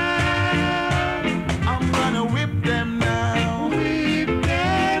now. I'm gonna whip them now. Whip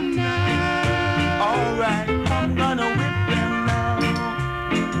them now. Alright, I'm gonna whip them now.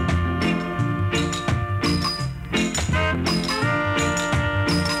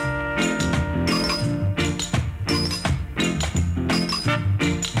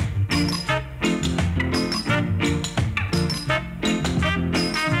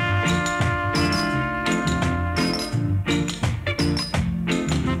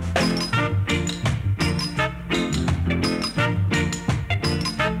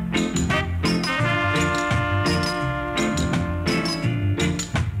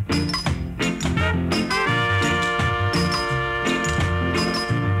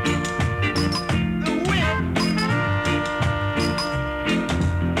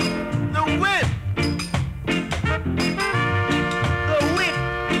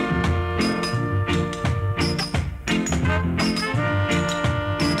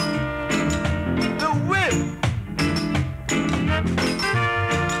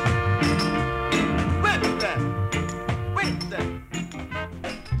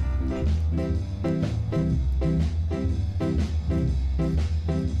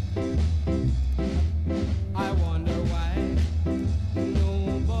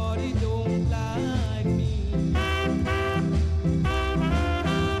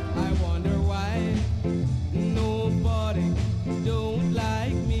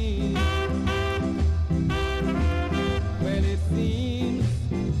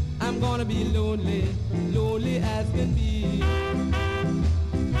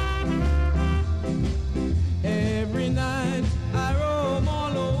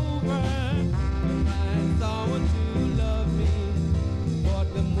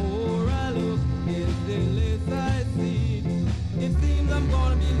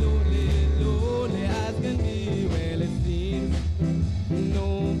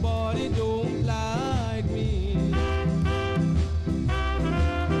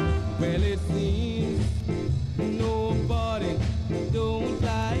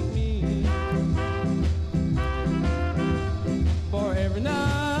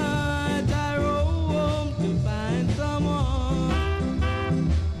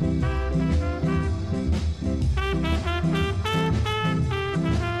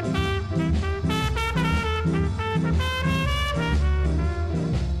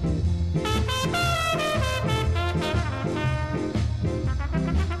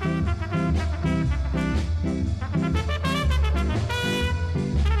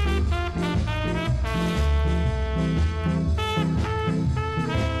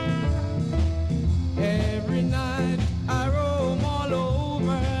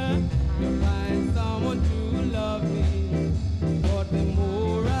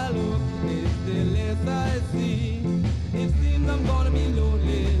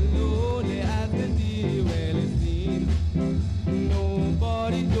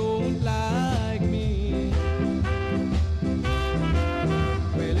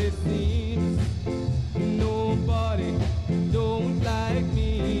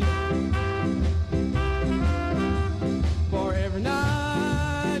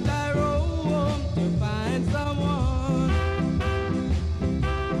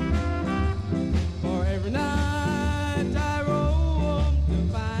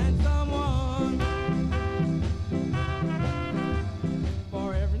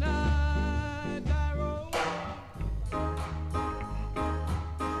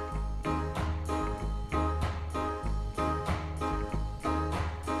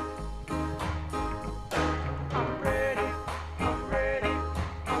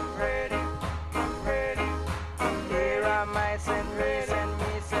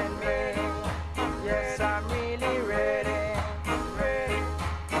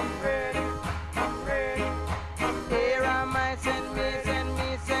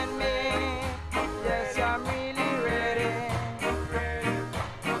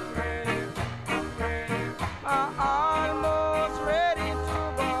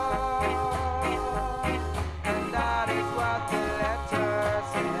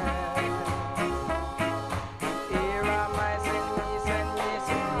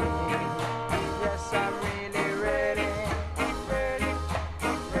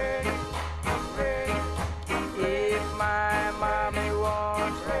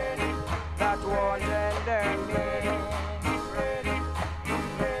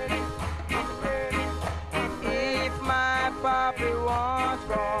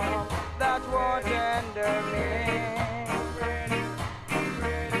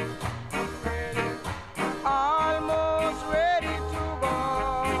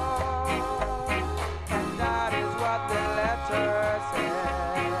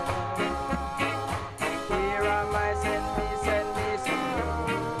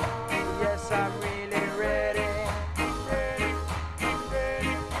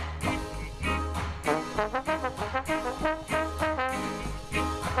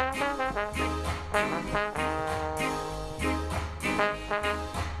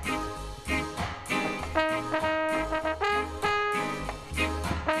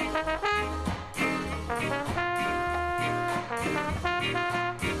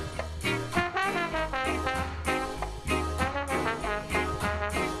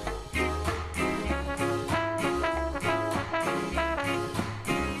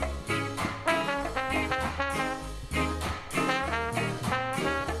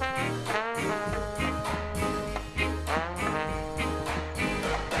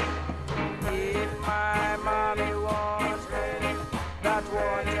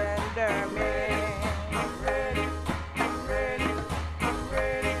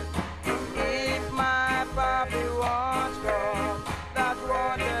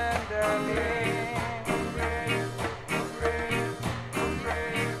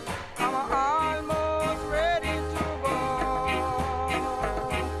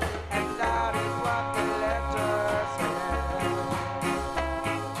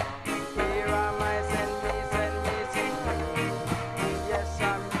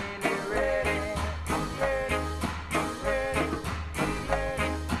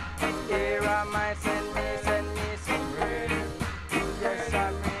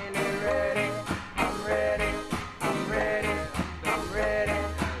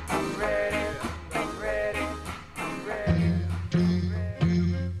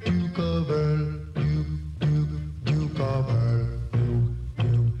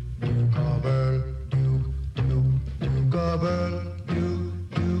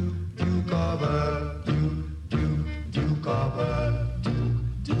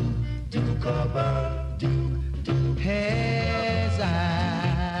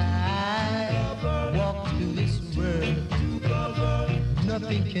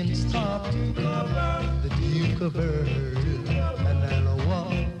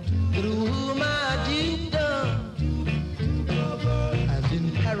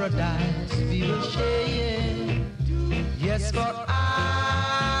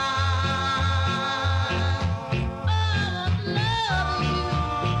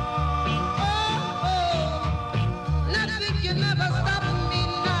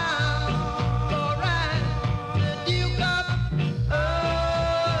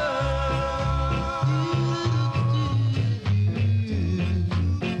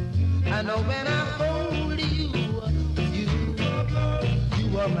 I know when I hold you,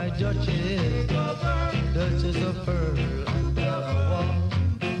 you are my Duchess, Duchess of Pearl and Delaware.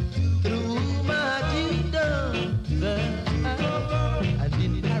 Through my kingdoms and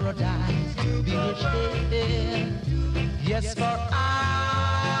in paradise we will share. Yes, for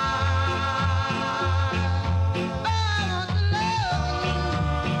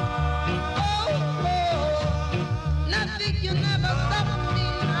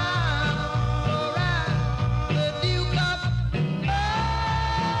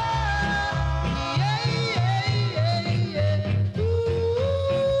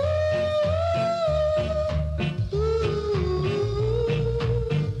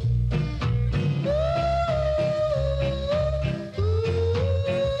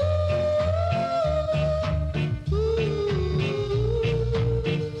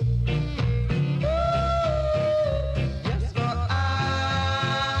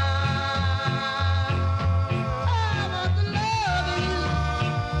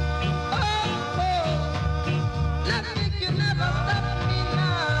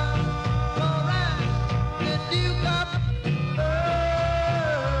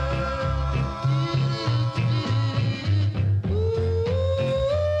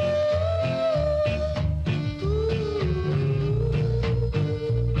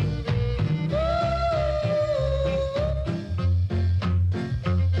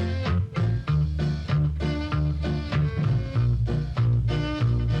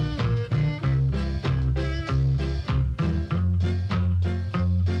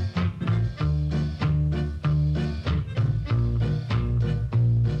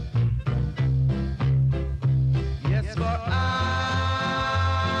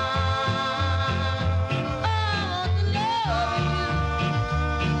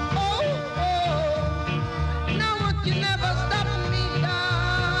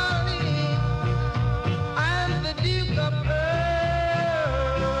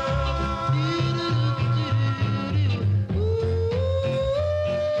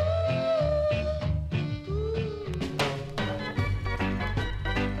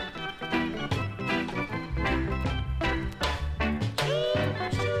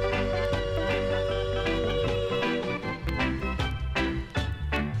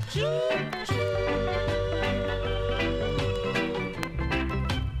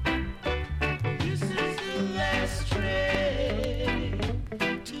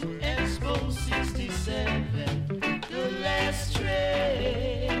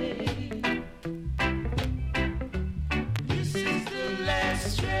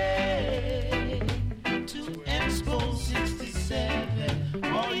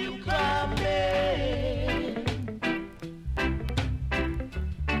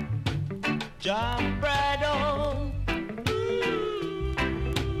jump right on.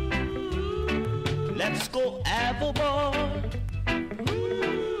 Let's go overboard.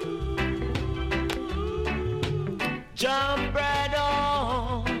 Jump right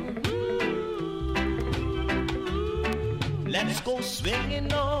on. Let's go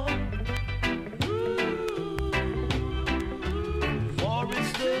swinging on. For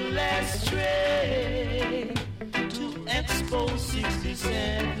it's the last train to Expo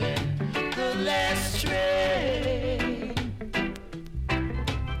 67. The last train.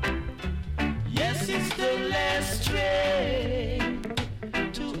 Yes, it's the last train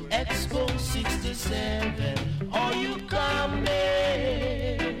to Expo 67. Are you coming?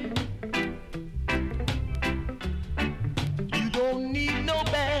 You don't need no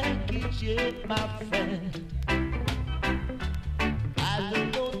baggage yet, my friend. I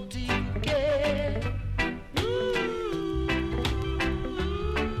don't know ticket.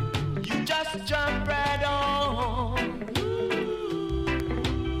 Just jump right on.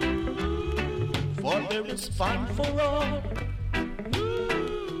 For there is fun for all.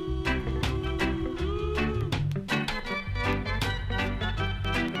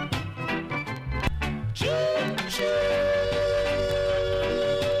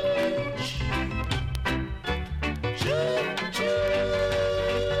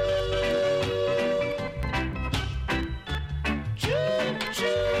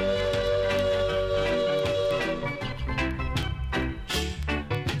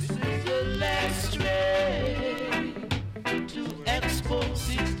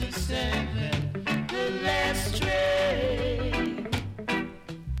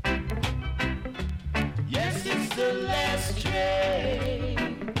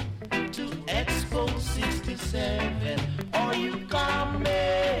 Are you coming?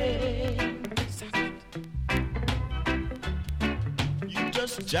 You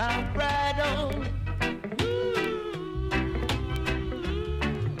just jump right on.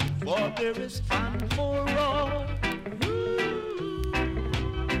 For there is fun for all.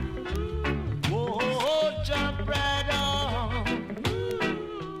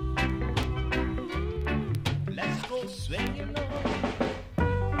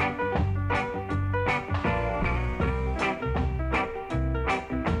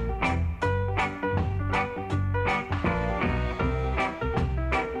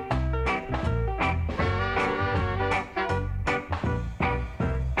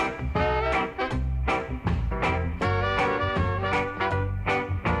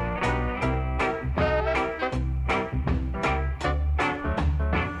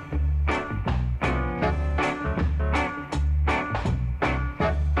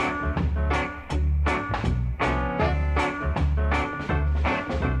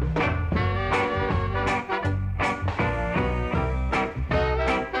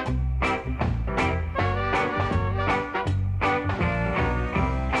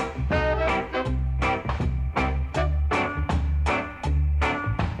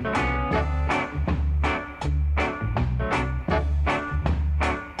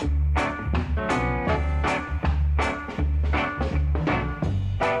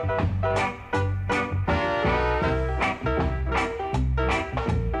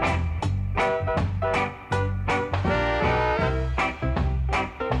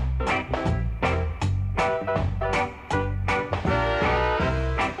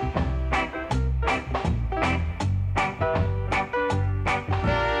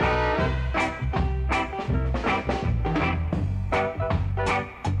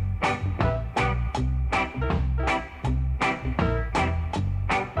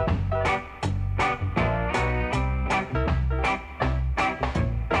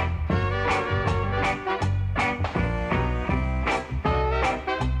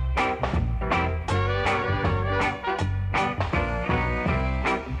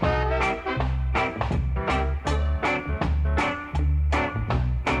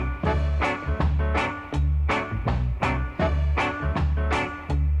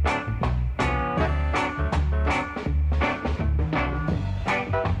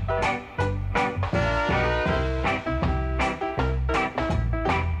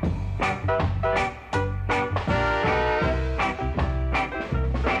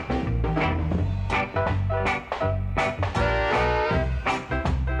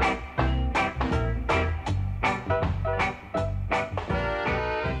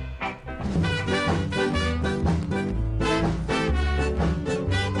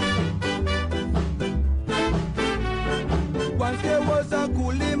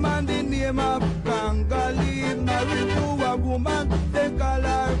 name of Kangali, married to a woman, they call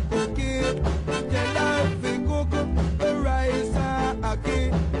her Cookie. Tell her fi cook rice and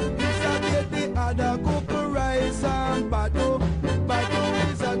ackee. This a get the other cook rice and bado. Bado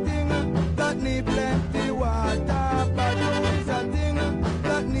is a thing that need plenty water. Bado is a thing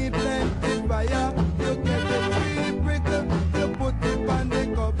that need plenty fire. You get the 3 brick, you put it on the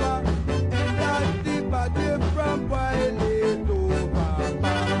cover, and that the body from boil it over.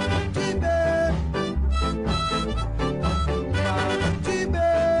 Chibe, chibe,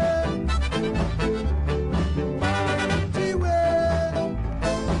 chiwe.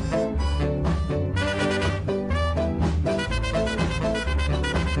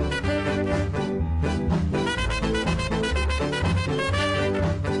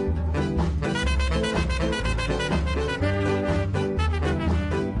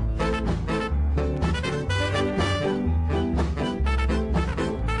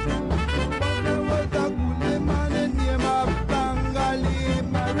 There was a coolie man named Bangali,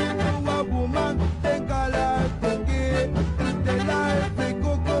 married to a woman, they call her Cookie. Tell her fi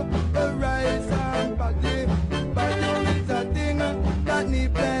cook rice and patty. Patty is a thing that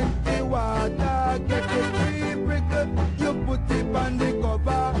need plenty water. Get the 3 brick, you put it on the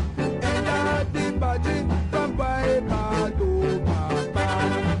cover, and that the body from by bado papa.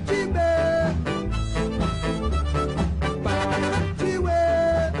 Chibe, chiwe.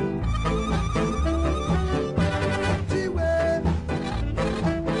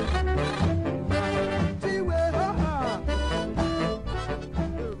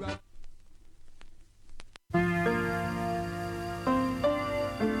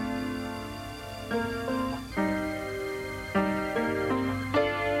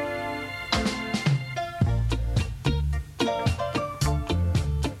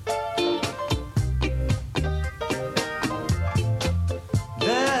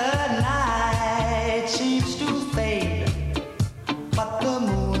 The night seems to fade, but the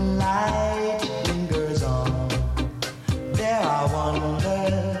moonlight lingers on. There are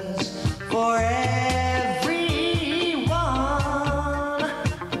wonders for everyone.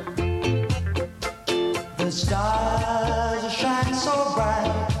 The stars shine so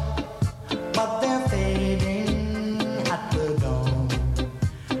bright, but they're fading at the dawn.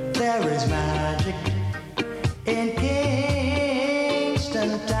 There is magic in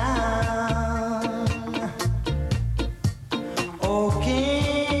Kingston town. Oh,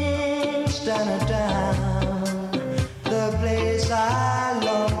 Kingston town, the place I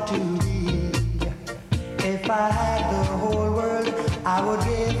long to be. If I had the whole world, I would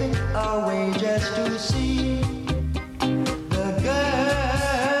give it away just to see the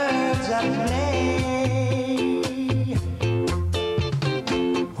girls that play.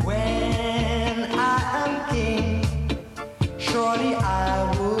 When I am king, surely I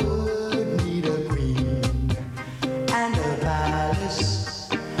would need a queen and a palace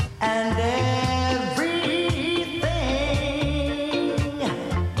and everything.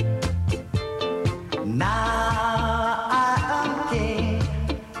 Now I am king,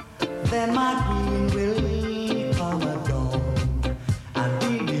 then my queen will come at dawn, and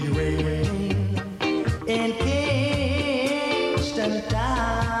we'll be reigning in Kingston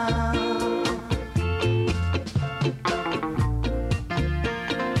town.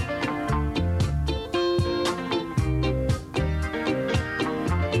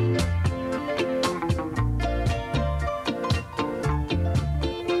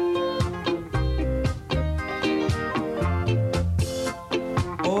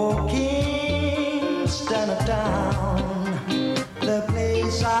 Oh, Kingston town, the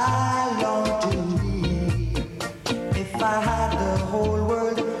place I long to be. If I had the whole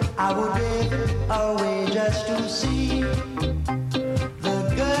world, I would give it away just to see the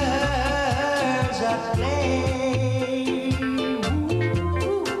girls that play.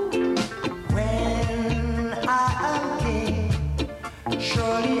 When I am king,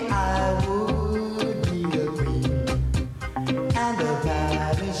 surely I would be a queen and a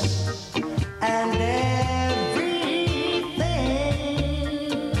palace and everything.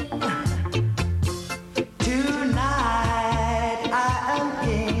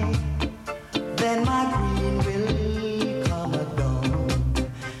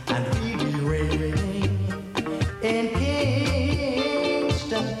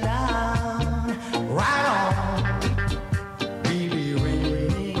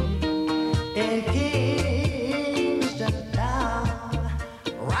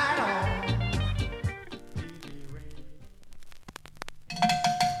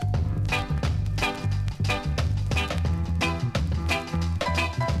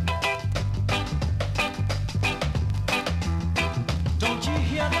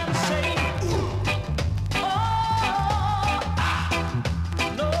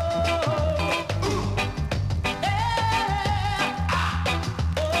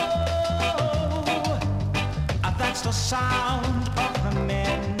 the sound of the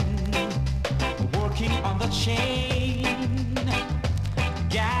men working on the chain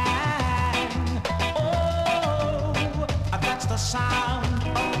gang. Oh, that's the sound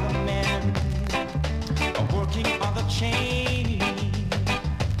of the men working on the chain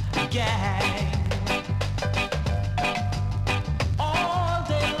gang. All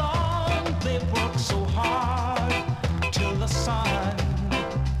day long they work so hard till the sun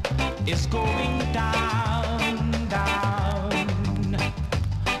is going down, down.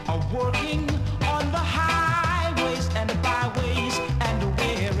 Working on the highways and byways and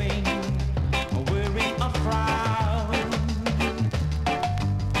wearing a frown.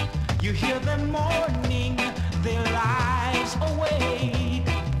 You hear them mourning their lives away,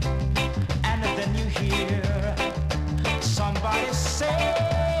 and then you hear somebody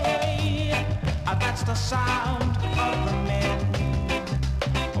say, that's the sound of the men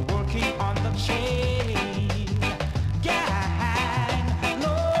working on the chain gang.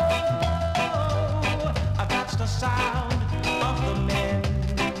 No, that's the sound of the men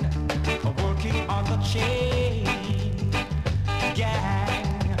working on the chain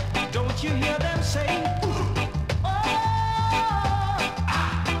gang. Don't you hear them say,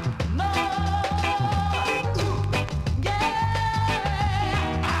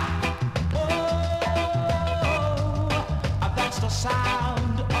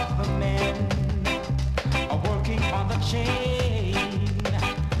 sound of the men working on the chain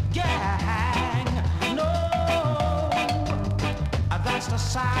gang. No, that's the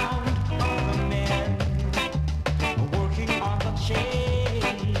sound of the men working on the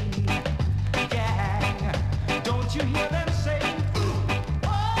chain gang. Don't you hear them say,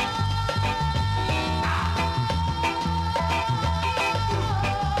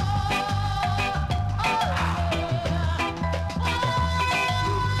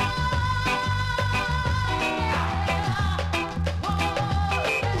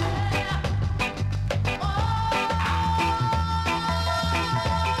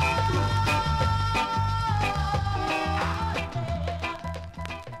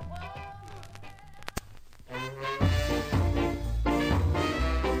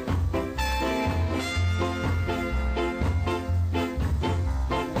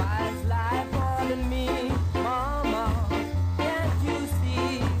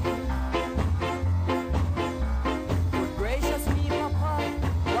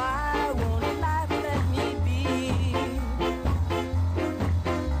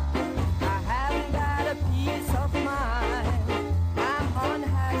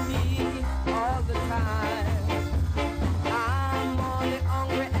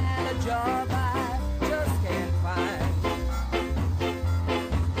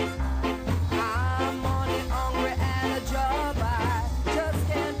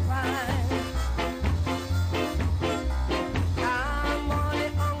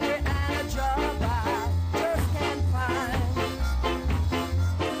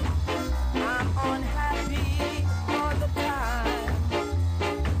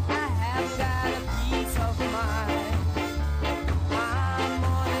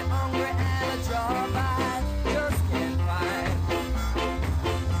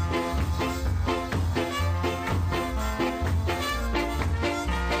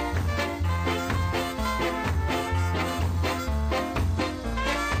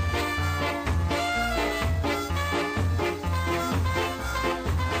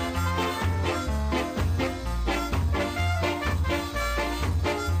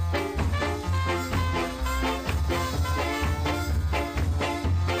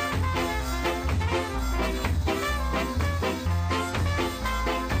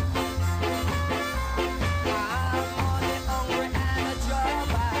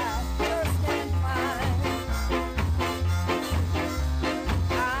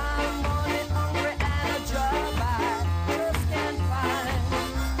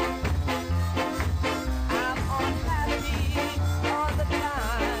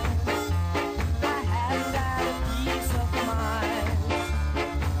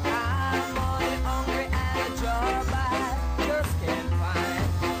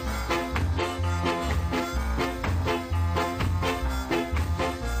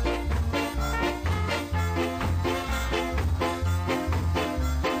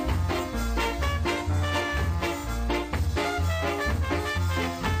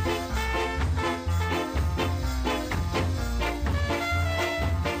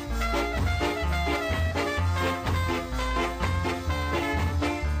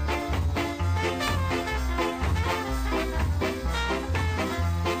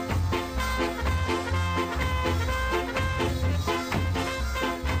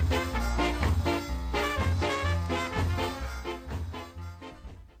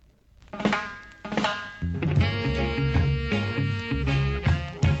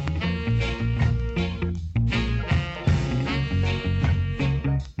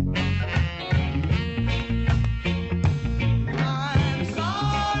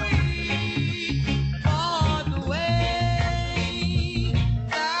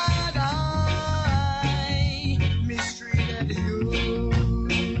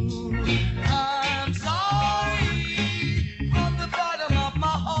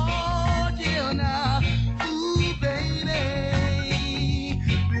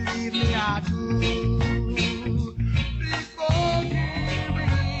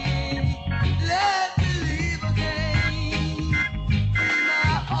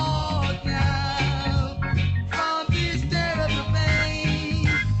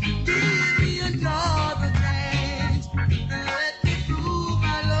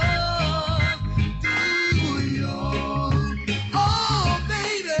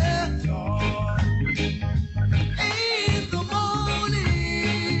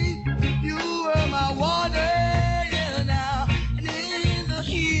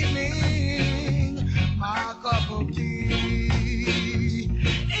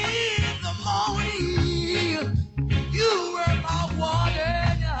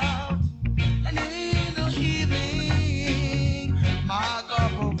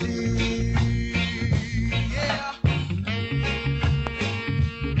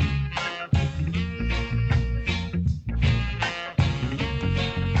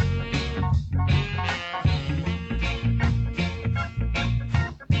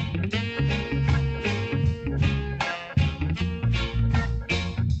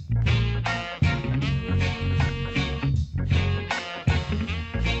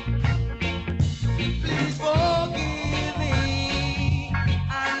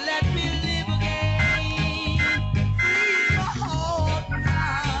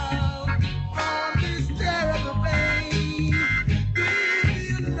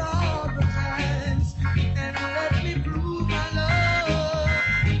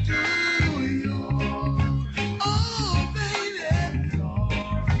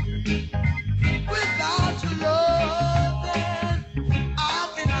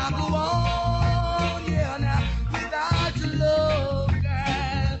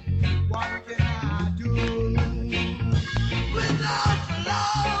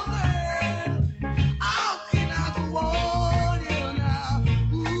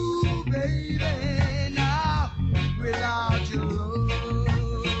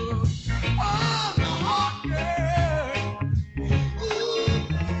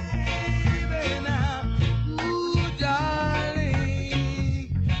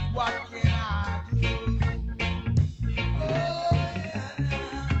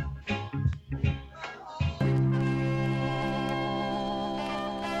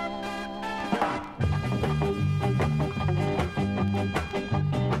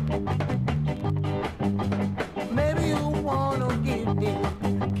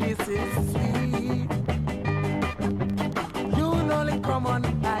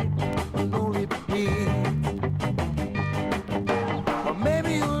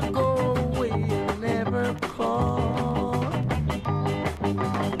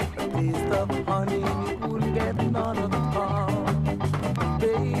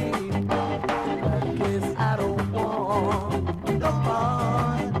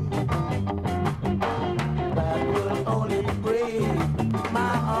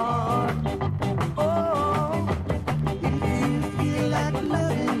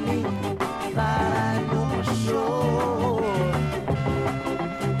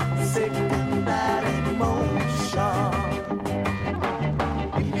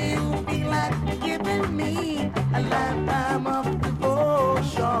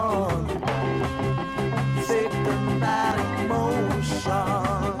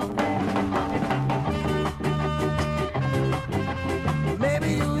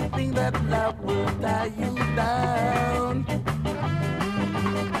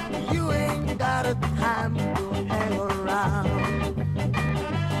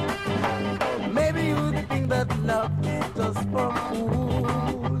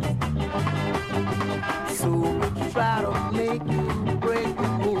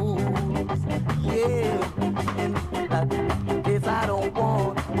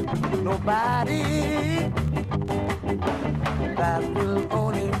 nobody that will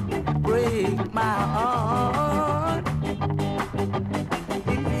only break my heart.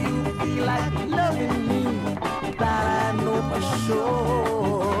 If you feel like loving me, that I know for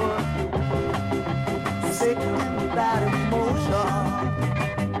sure. Sick of that emotion.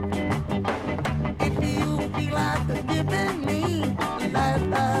 If you feel like giving me a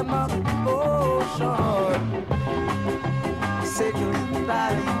lifetime of devotion, sick of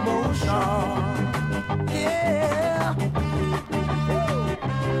that emotion. Yeah.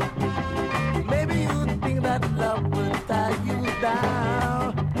 Maybe you think that love will tie you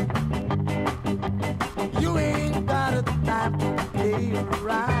down. You ain't got a time to play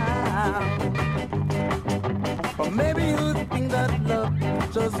around. Or maybe you think that love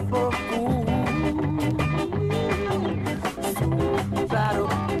is just for fools. So try to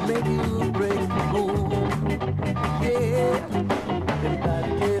make you break the rules. Yeah. In that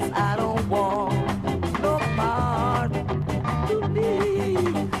case, I don't want no part to me.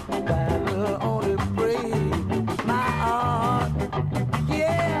 That will only break my heart.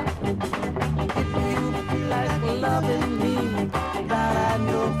 Yeah. If you feel like loving me, that I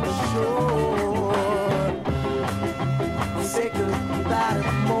know for sure. Sick of that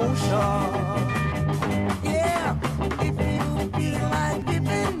emotion. Yeah. If you feel like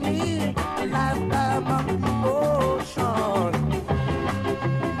giving me a lifetime of devotion,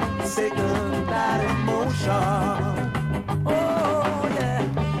 sick of that emotion. Oh yeah.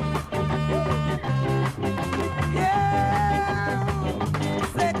 Yeah.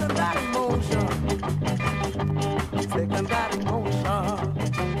 Sick of that emotion. Sick of that emotion.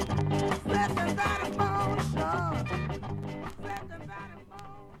 Sick of that emotion. Sick of that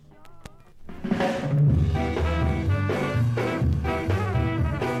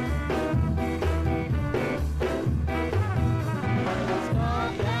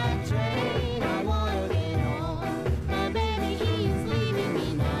Stop that train, I wanna get home.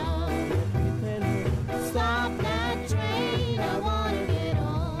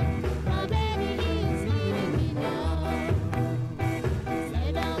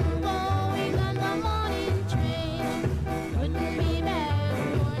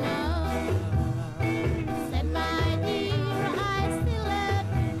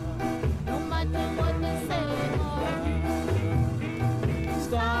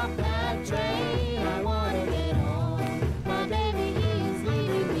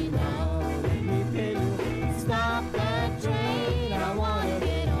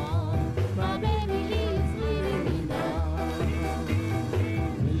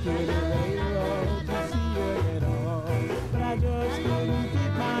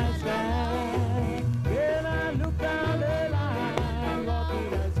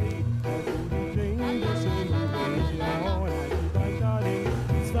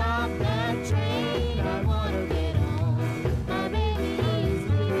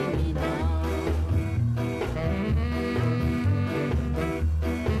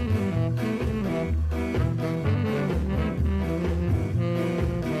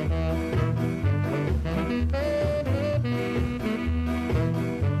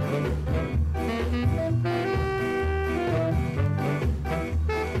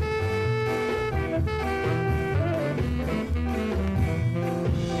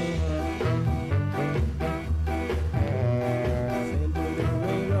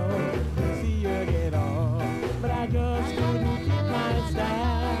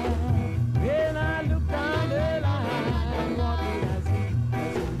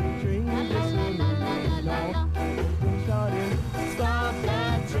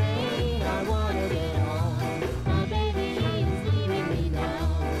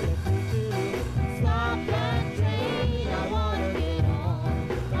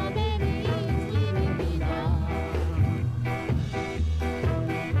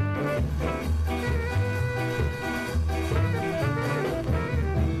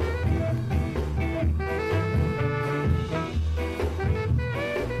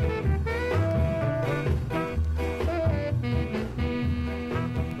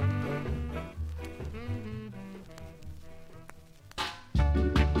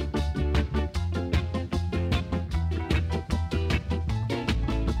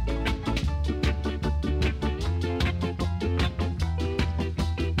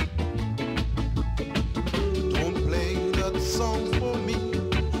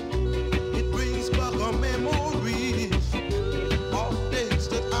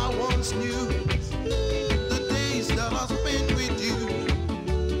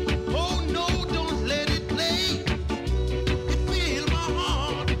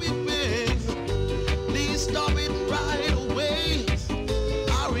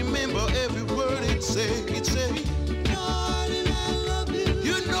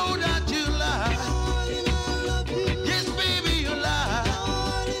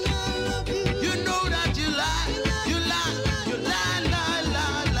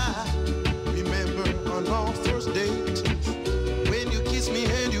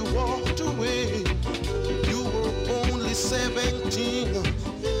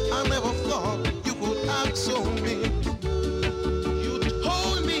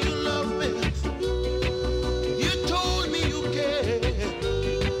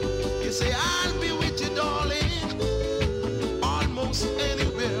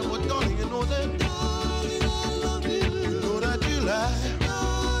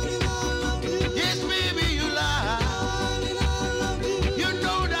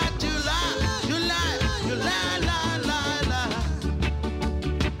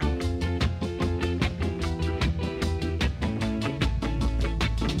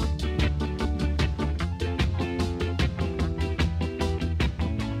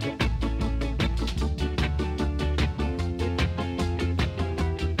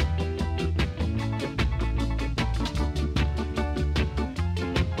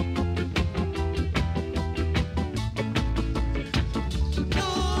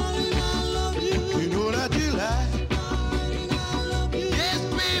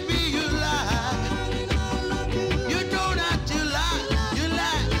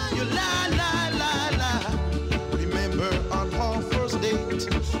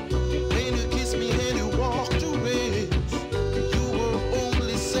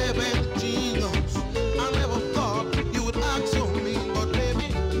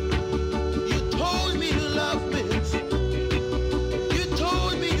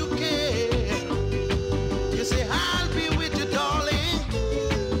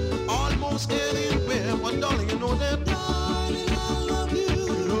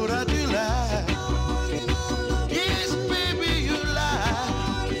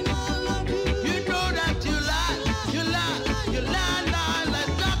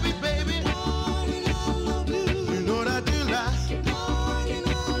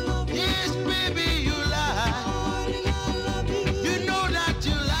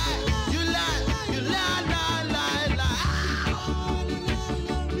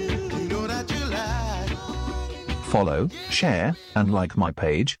 Follow, share, and like my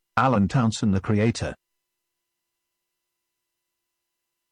page, Alan Townsend the Creator.